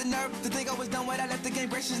 And who had the nerve to think I was done with? I left the game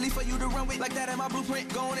graciously for you to run with. Like that in my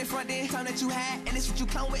blueprint, going in front then. Time that you had, and it's what you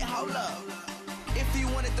come with. Hold up. If you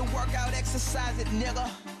wanted to work out, exercise it, nigga.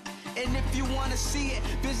 And if you wanna see it,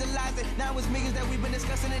 visualize it. Now it's millions that we've been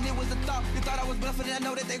discussing, and it was the thought. You thought I was bluffing, and I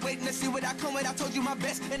know that they waiting to see what I come with. I told you my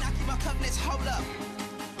best, and I keep my covenants. Hold up.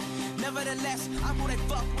 Nevertheless, I'm who they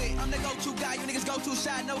fuck with. I'm the go-to guy, you niggas go too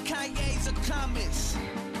shy. No Kanye's or comments.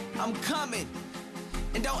 I'm coming.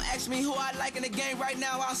 And don't ask me who I like in the game right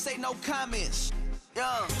now, I'll say no comments.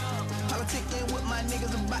 Yeah. Politicking with my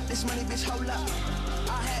niggas about this money, bitch, hold up.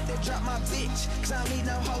 I had to drop my bitch, cause I don't need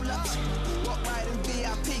no hold-ups. Walk right in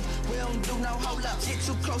VIP, we don't do no hold-ups. Get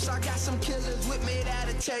too close, I got some killers with me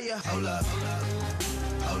that'll tell you. Hold up,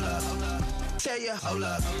 hold up, hold up. Tell you, hold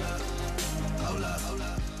up, hold up, hold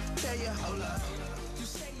up. Tell you, hold up. You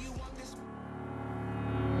say you want this.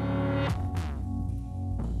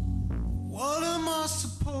 What am I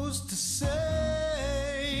supposed to say?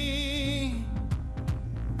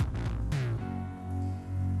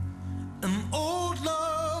 An old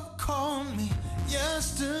love called me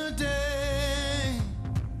yesterday,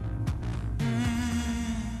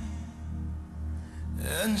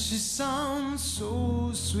 and she sounds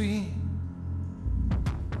so sweet.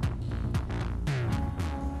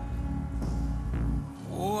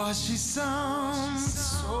 Oh, she sounds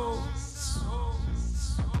so.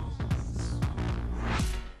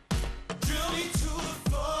 Drill me to the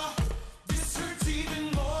floor. This hurts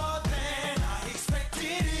even more than I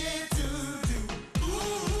expected it to do. Ooh,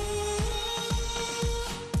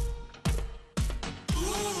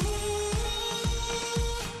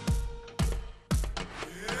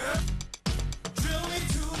 yeah. Drill me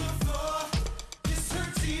to the floor. This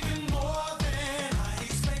hurts even more than I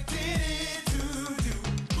expected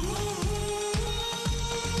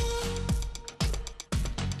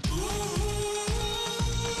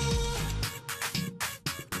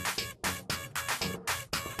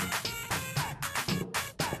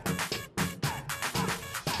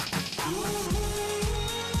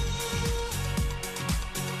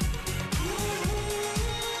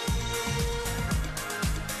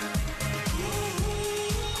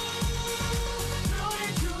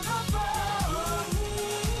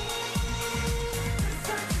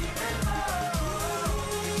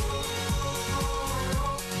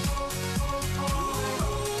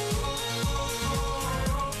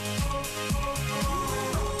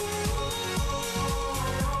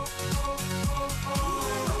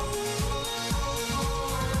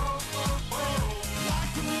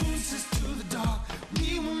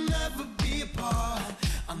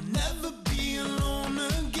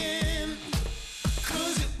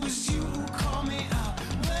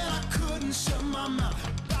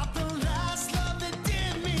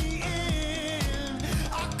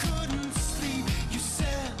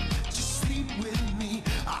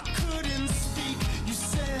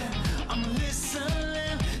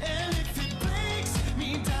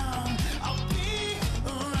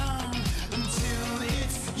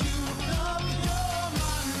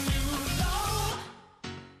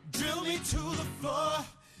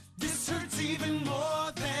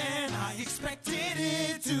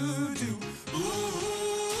it to do.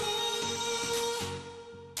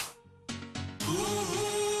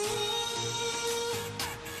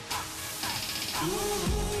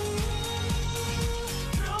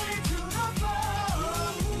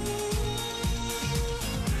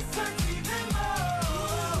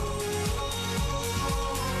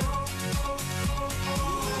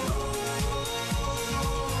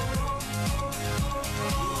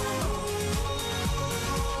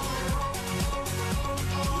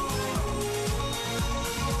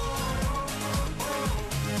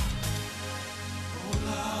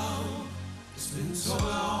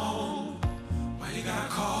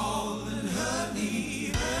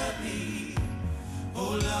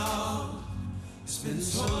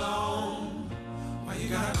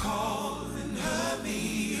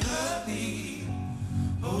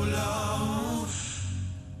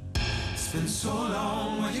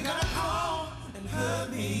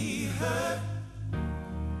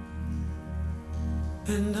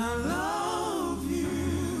 And I love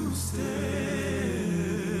you still.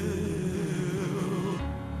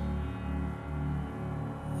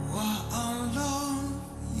 Why I love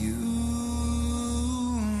you.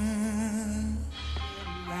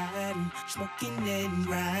 Riding, smoking and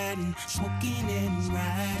riding, smoking and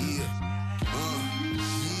riding.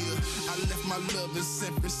 I left my love in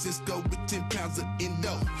San Francisco with 10 pounds of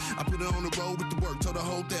endo. I put her on the road with the work, told her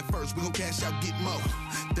hold that first, we gon' cash out, get more.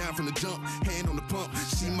 Down from the jump, hand on the pump,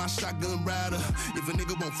 she my shotgun rider. If a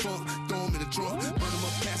nigga won't funk, throw him in the trunk, burn him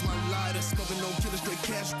up past my lighter. Smoking on killer straight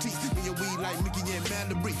casualties, me and weed like Mickey and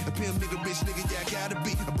Mallory. A pimp nigga, rich nigga, yeah I gotta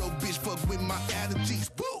be. A broke bitch, fuck with my allergies,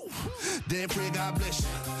 woo! Damn friend, God bless you.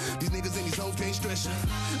 These niggas and these hoes can't stress you.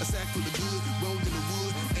 A sack full of good, rolled in the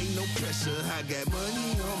wood, ain't no pressure. I got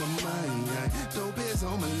money on my mind, dope is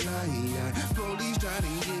on my line. Police trying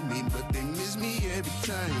to get me, but they miss me every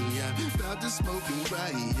time. About to smoking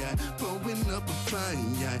right, blowing up a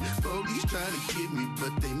fine. Police trying to get me,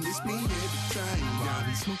 but they miss me every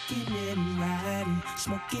time. Smoking and riding,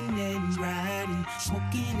 smoking and riding,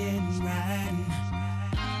 smoking and riding.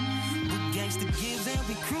 We gangsta gives and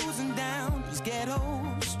we cruising down these ghetto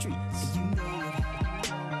streets. You know it.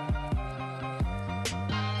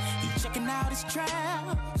 He checking out his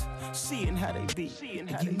traps, seeing how they be. You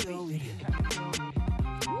know it.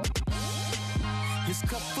 His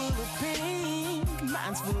cup full of pink,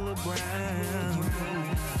 mine's full of brown.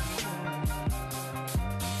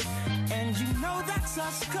 And you know that's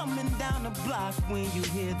us coming down the block when you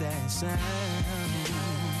hear that sound.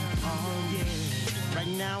 Oh yeah. Right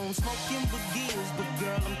now I'm smoking baguettes, but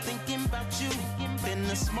girl, I'm thinking about you.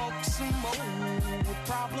 Finna smoke some more with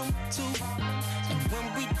problem too. And when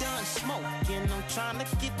we done smoking, I'm trying to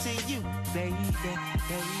get to you, baby, baby,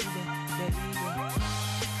 baby.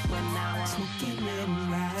 When now I'm smoking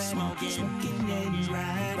and riding, smoking and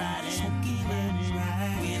riding, smoking and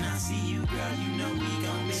riding. When I see you, girl, you know we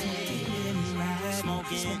gon' be smoking and riding,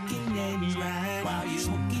 smoking and riding. While you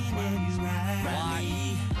smoking and riding.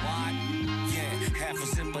 Half a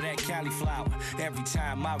sip of that cauliflower. Every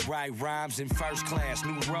time I write rhymes in first class,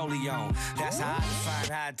 new rollie on. That's how I define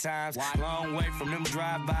high times. Long way from them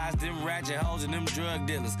drive-bys, them ratchet hoes and them drug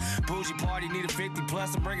dealers. Bougie party need a 50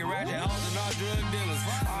 plus to bring it ratchet hoes and all drug dealers.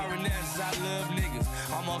 R&S, I love niggas,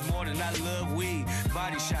 almost more than I love weed.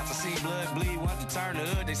 Body shots, I see blood bleed. Want to turn the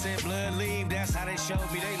hood, they said blood leave. That's how they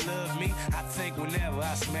showed me they love me. I think whenever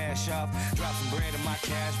I smash off, drop some bread in my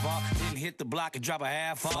cash vault, then hit the block and drop a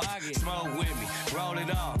half off. Smoke with me, roll it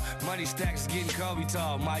off. Money stacks getting Kobe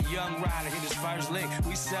tall. My young rider hit his first lick.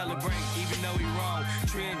 We celebrate, even though he wrong.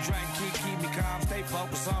 Trend drink, keep me calm. Stay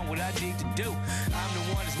focused on what I need to do. I'm the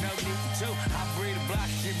one, there's no need for two. I breathe a block,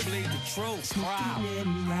 shit bleed the truth. Smoking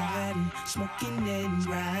and riding, smoking and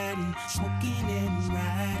riding, smoking and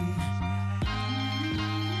riding.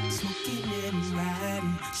 Smoking and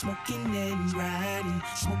riding, smoking and riding,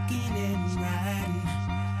 smoking and riding.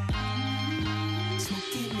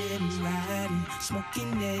 Smoking and riding,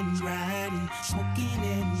 smoking and riding, smoking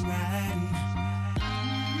and riding.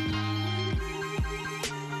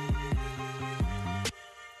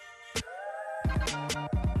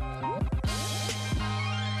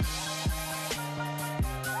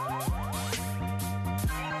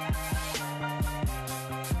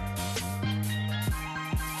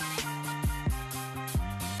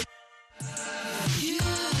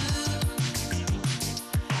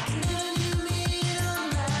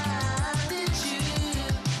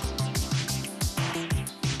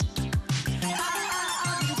 I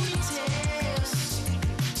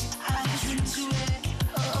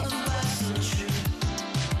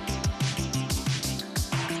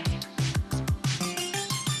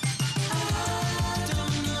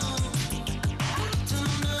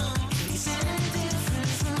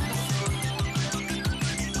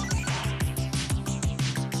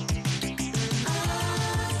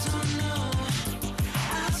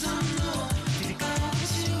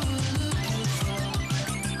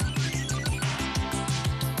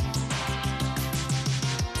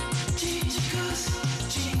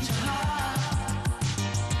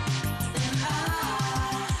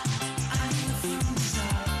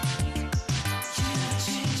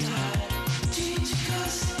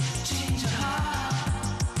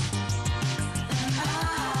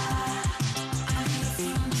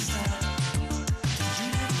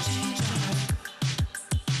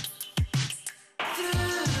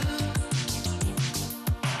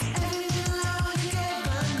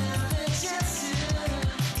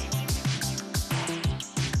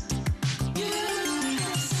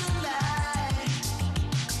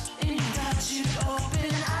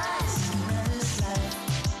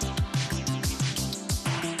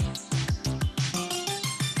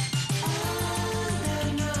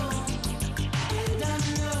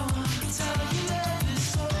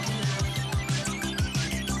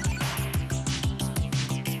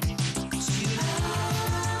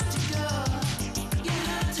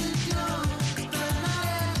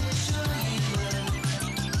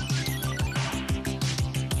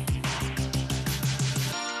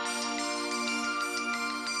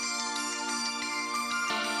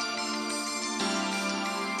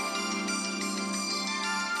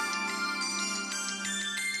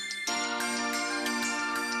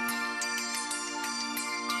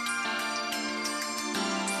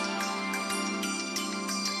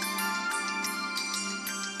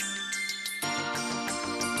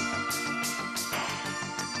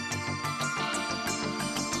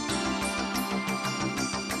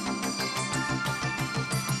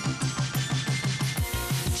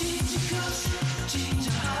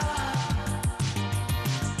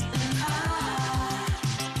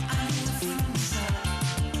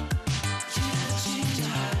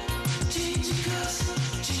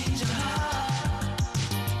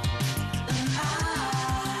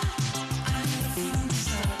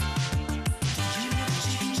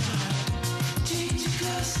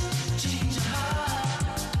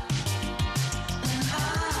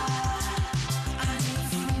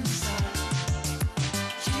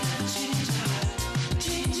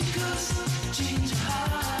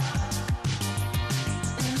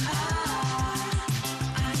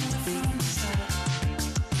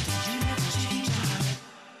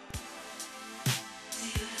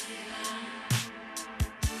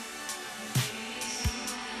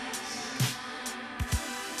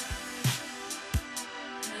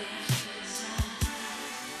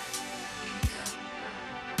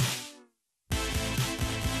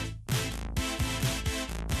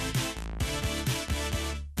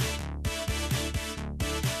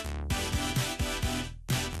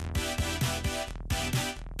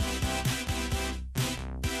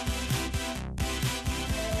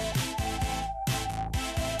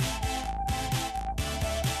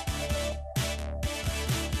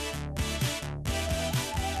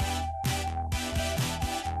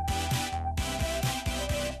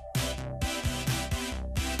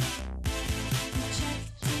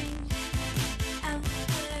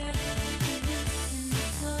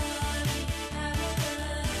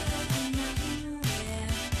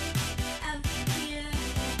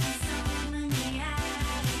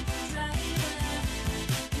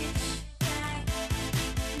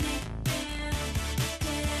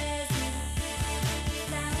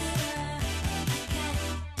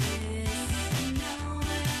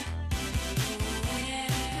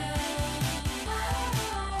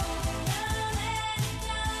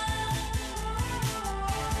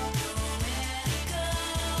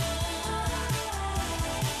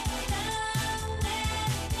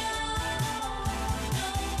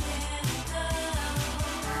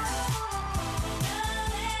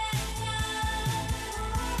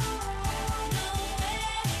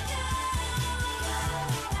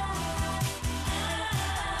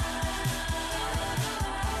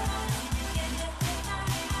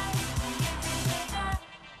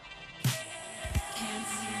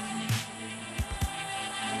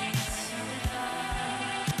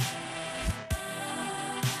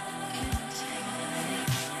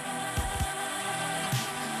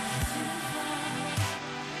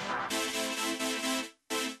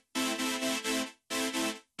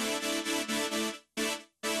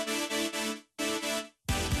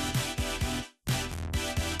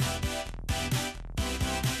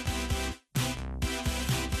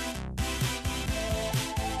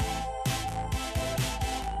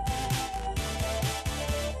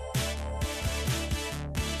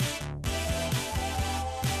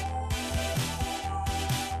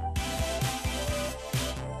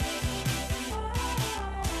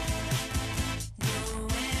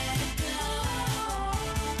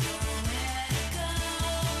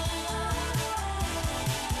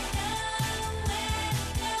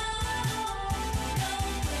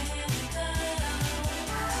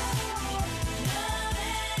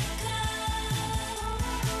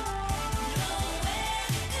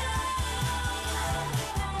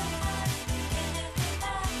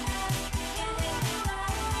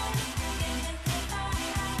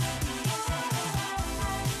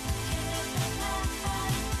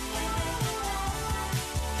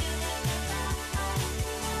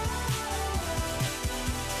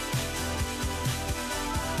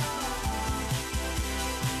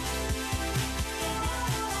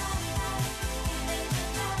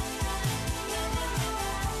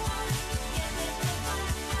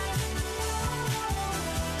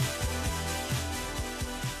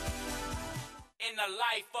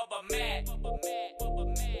In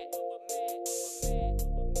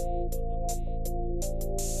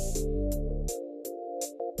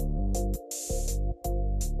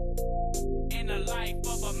the life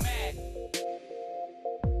of a Mac.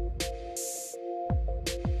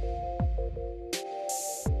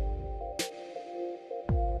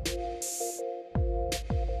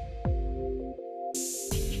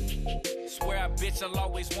 Swear a bitch will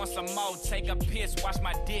always want some more. Take a piss, wash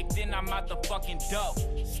my dick, then I'm out the fucking dope.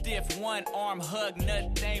 Stiff one arm hug,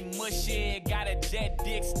 nothing mushy. Got a jet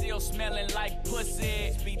dick, still smelling like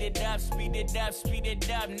pussy. Speed it up, speed it up, speed it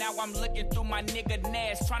up. Now I'm looking through my nigga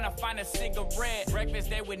Nash, trying to find a cigarette. Breakfast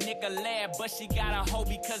day with nigga Lab, but she got a hoe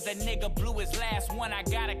because that nigga blew his last one. I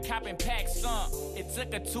got a cop and pack some. It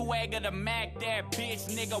took a 2-egg of the Mac, that bitch.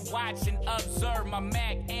 Nigga watch and observe my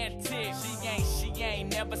Mac antics. She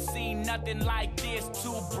ain't never seen nothing like this.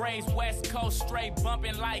 2 braids, West Coast, straight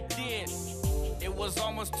bumping like this. It was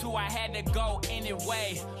almost 2, I had to go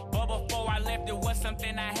anyway. But before I left, it was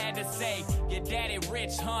something I had to say. Your daddy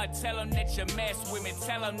rich, huh? Tell him that you mess with me.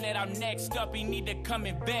 Tell him that I'm next up, he need to come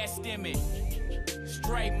invest in me.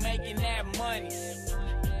 Straight making that money.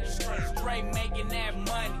 Straight making that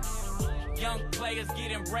money. Young players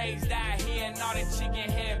getting raised out here, and all the chicken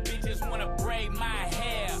head bitches wanna braid my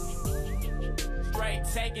hair. Straight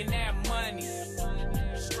taking that money.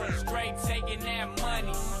 Straight taking that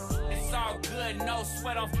money. It's all good, no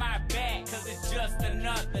sweat off my back, cause it's just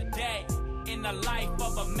another day in the life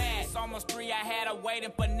of a man. It's almost 3, I had her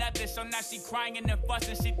waiting for nothing, so now she crying and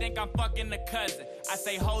fussing, she think I'm fucking the cousin. I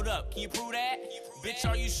say, hold up, can you prove that? Bitch,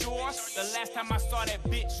 are you sure? The last time I saw that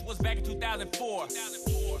bitch was back in 2004.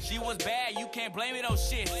 She was bad, you can't blame it, oh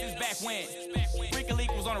shit, since back when Freakin'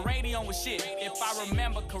 Leak was on the radio with shit, if I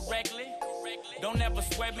remember correctly. Don't ever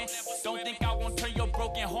sweat me. Don't think I won't turn your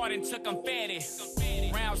broken heart into confetti.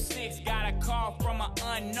 Round 6, got a call from an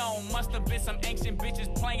unknown. Must have been some ancient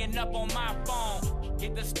bitches playing up on my phone.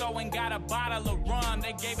 Hit the store and got a bottle of rum.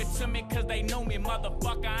 They gave it to me cause they knew me,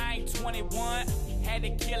 motherfucker. I ain't 21. Had to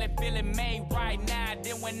kill it, feeling made right now.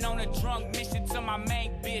 Then went on a drunk mission to my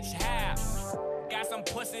main bitch house. Got some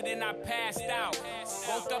pussy, then I passed out.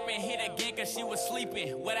 Woke up and hit again cause she was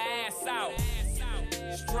sleeping with her ass out.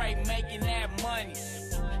 Straight making that money.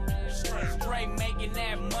 Straight making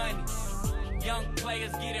that money. Young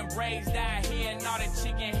players getting raised out here, and all the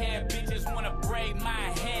chicken head bitches wanna braid my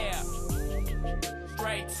hair.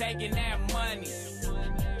 Straight taking that money.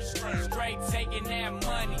 Straight taking that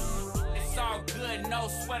money. It's all good, no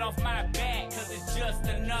sweat off my back, cause it's just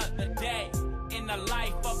another day in the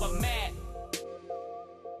life of a man.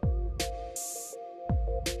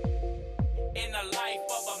 In the life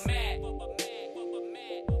of a man.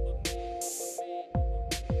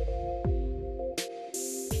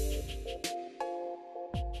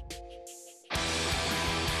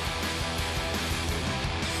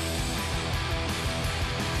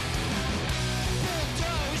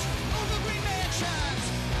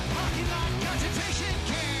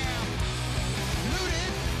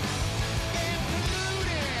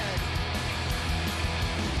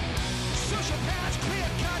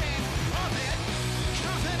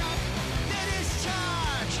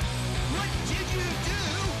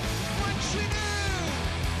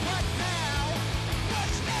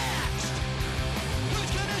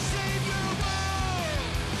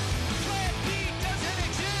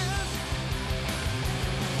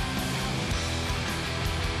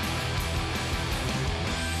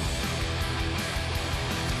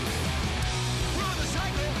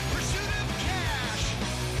 Pursuit of cash.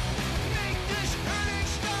 Make this earning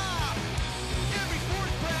stop.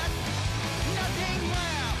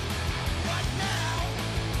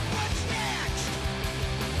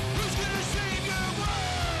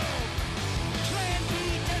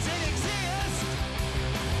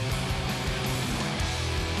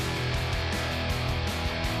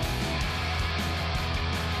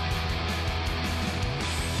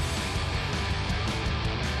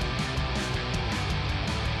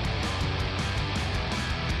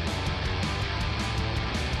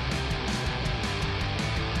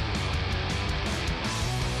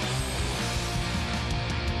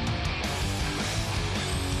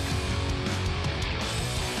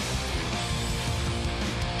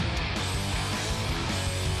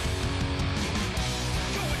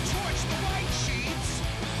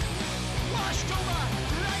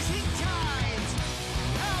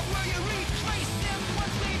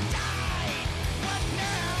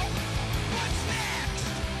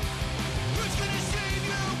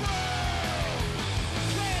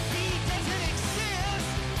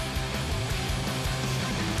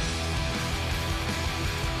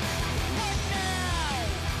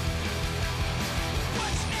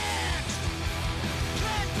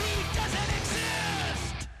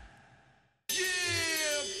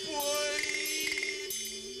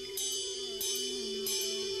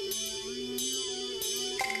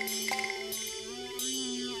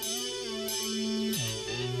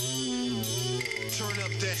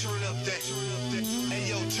 that, turn up that, hey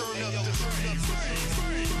yo, turn up the,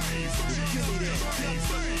 give me that,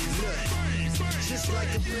 look, just like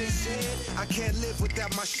a Blake said, I can't live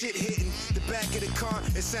without my shit hitting the back of the car,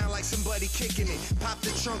 it sound like somebody kicking it, pop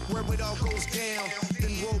the trunk where it all goes down,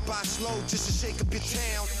 then roll by slow just to shake up your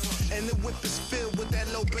town, and the whip is filled with that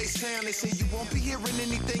low bass sound, they say you won't be hearing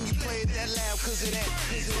anything you play it that loud, cause of that,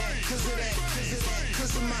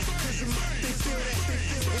 cause of my, they feel that,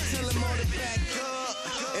 and tell them all to back up,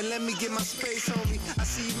 and let me get my space on me, I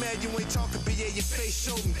see you mad you ain't talking, but yeah, your face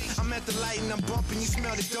showed me, I'm at the light and I'm bumping, you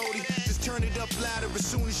smell the doty, just turn it up louder as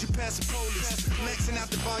soon as you pass the police, maxing out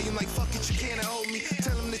the volume like fuck it, you can't hold me,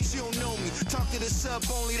 tell them that you don't know me, talk to the sub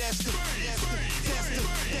only, that's the,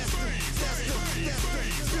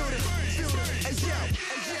 feel the, hey yo,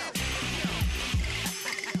 hey yo.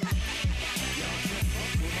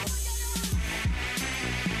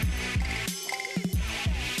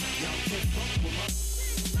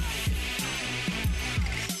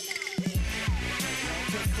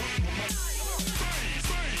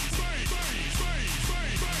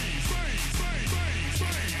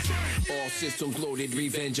 All systems loaded,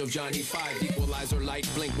 revenge of Johnny 5. Equalizer light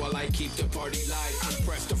blink while I keep the party live.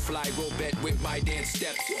 Press the fly, robot with my dance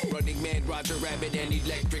steps. Running Man, Roger Rabbit, and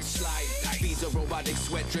electric slide. Beats of robotic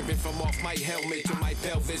sweat dripping from off my helmet to my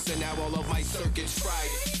pelvis, and now all of my circuits fried.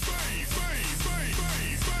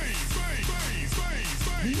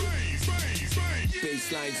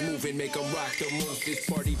 Baselines moving, make them rock the most. This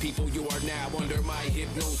party people, you are now under my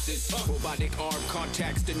hypnosis. Robotic arm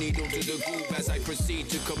contacts the needle to the groove as I proceed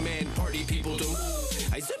to command party people to move.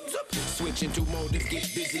 I zip, switch into mode, get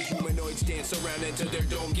busy. Humanoids dance around until their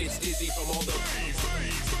dome gets dizzy from all the...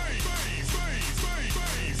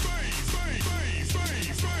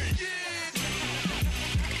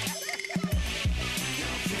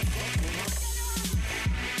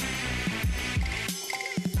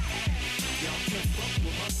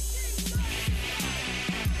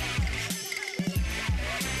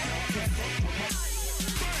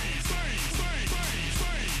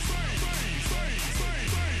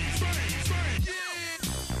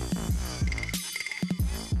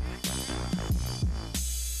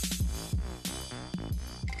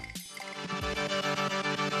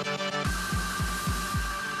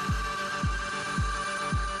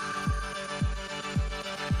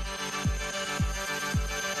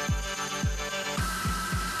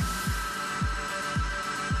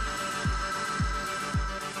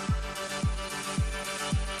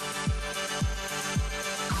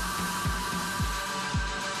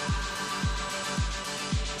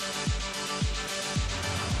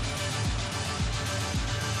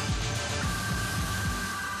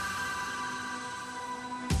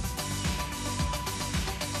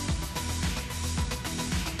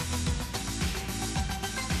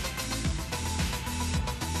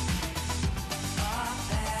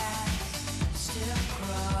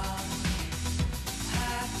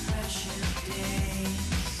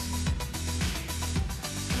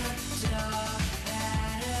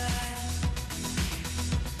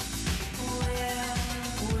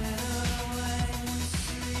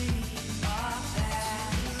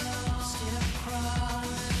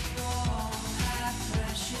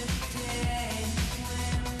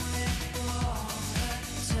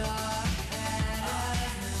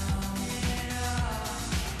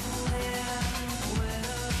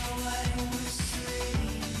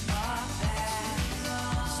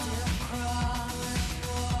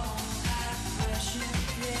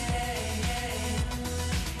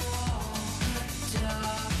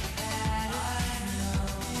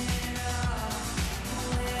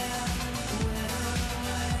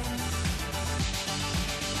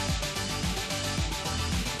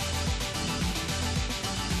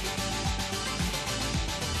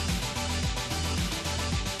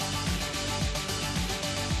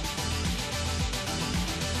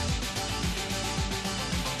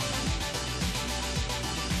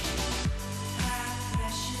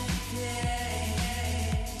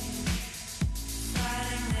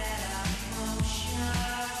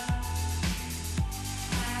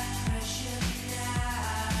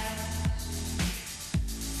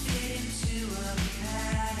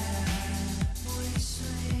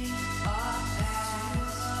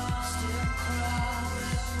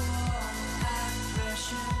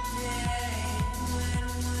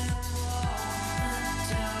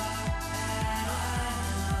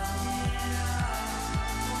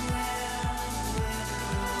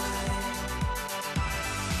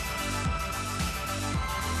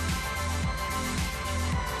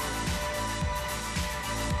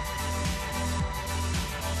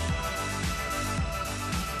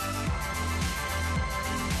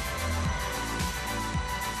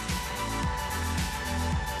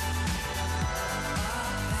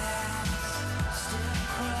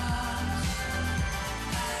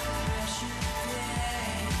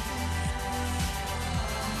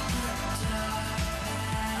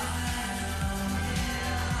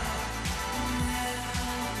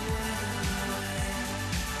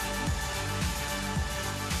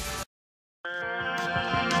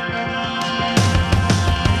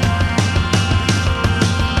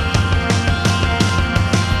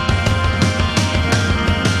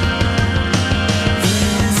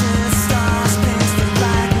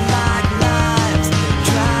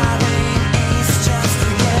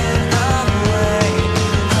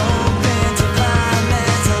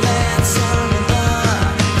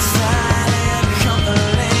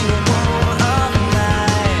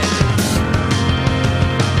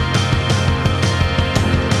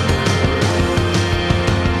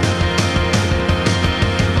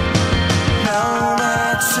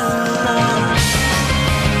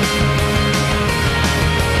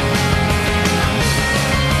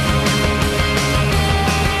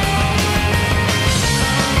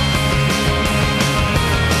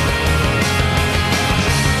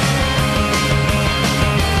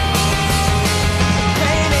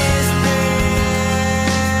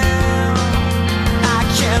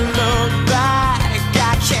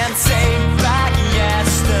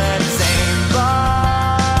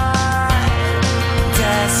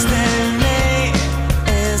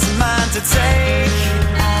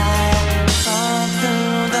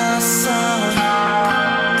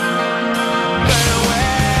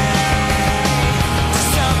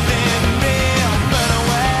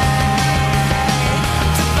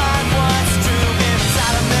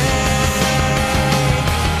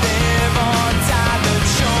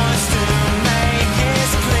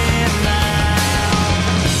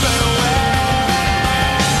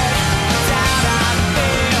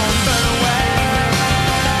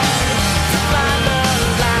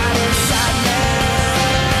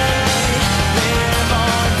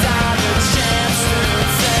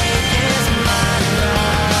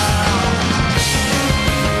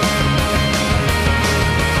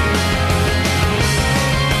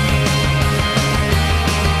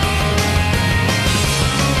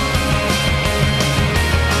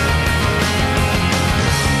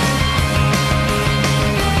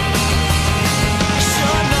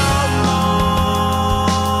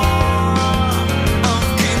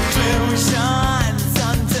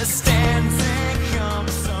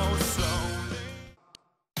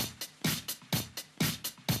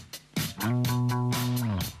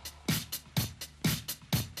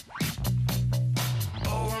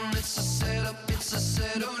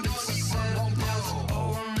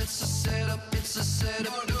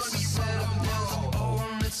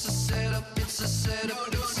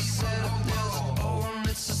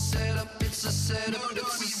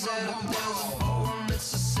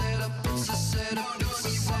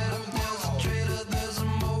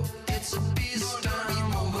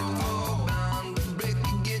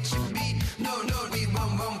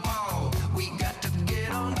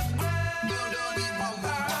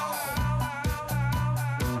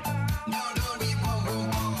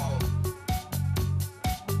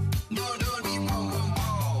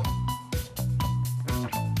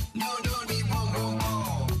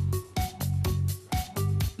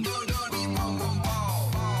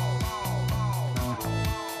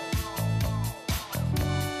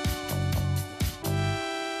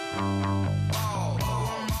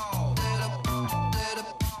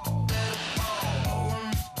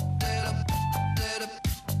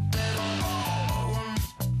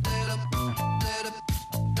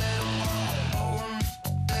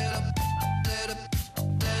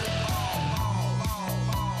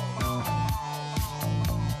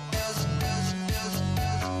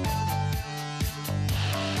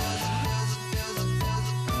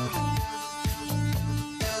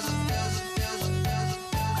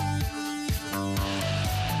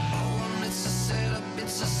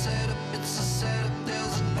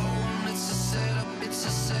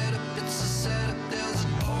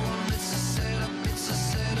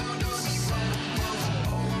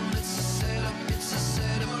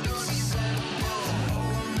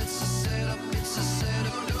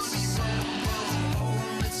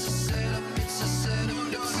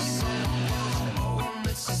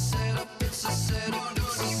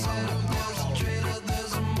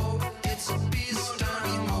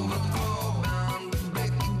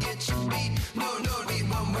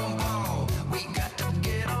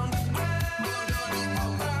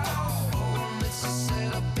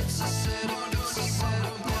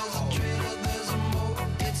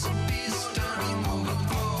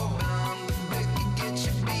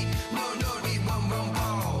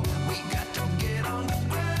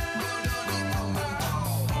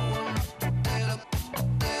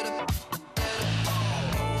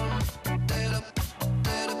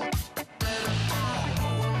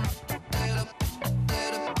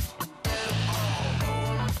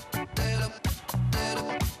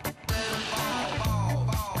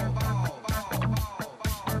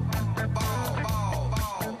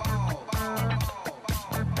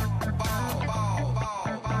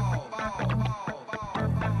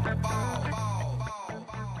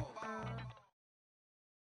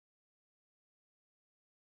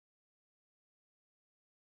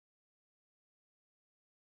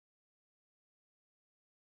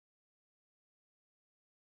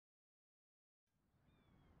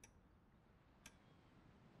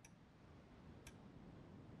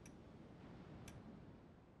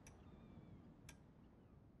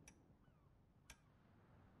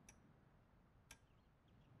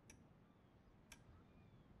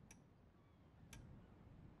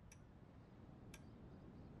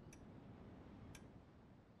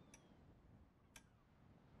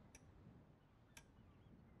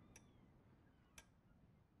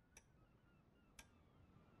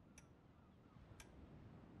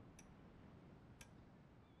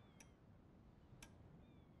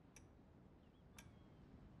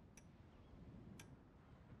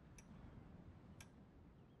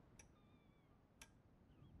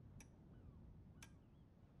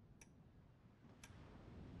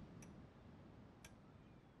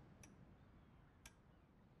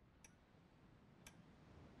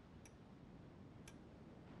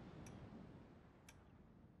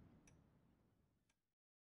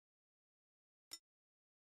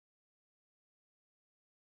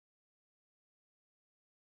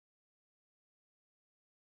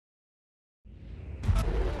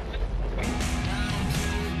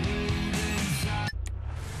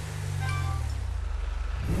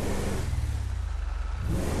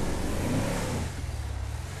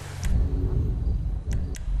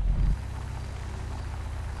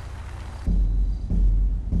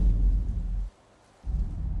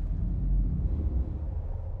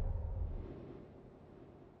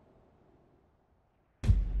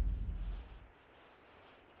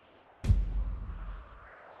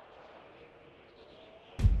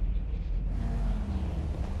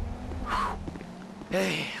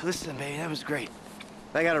 Hey, listen, baby, that was great.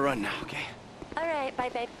 I gotta run now, okay? All right, bye,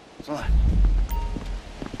 babe. So long.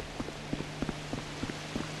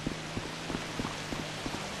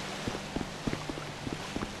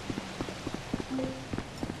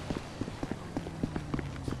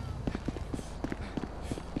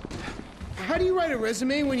 you write a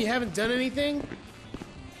resume when you haven't done anything?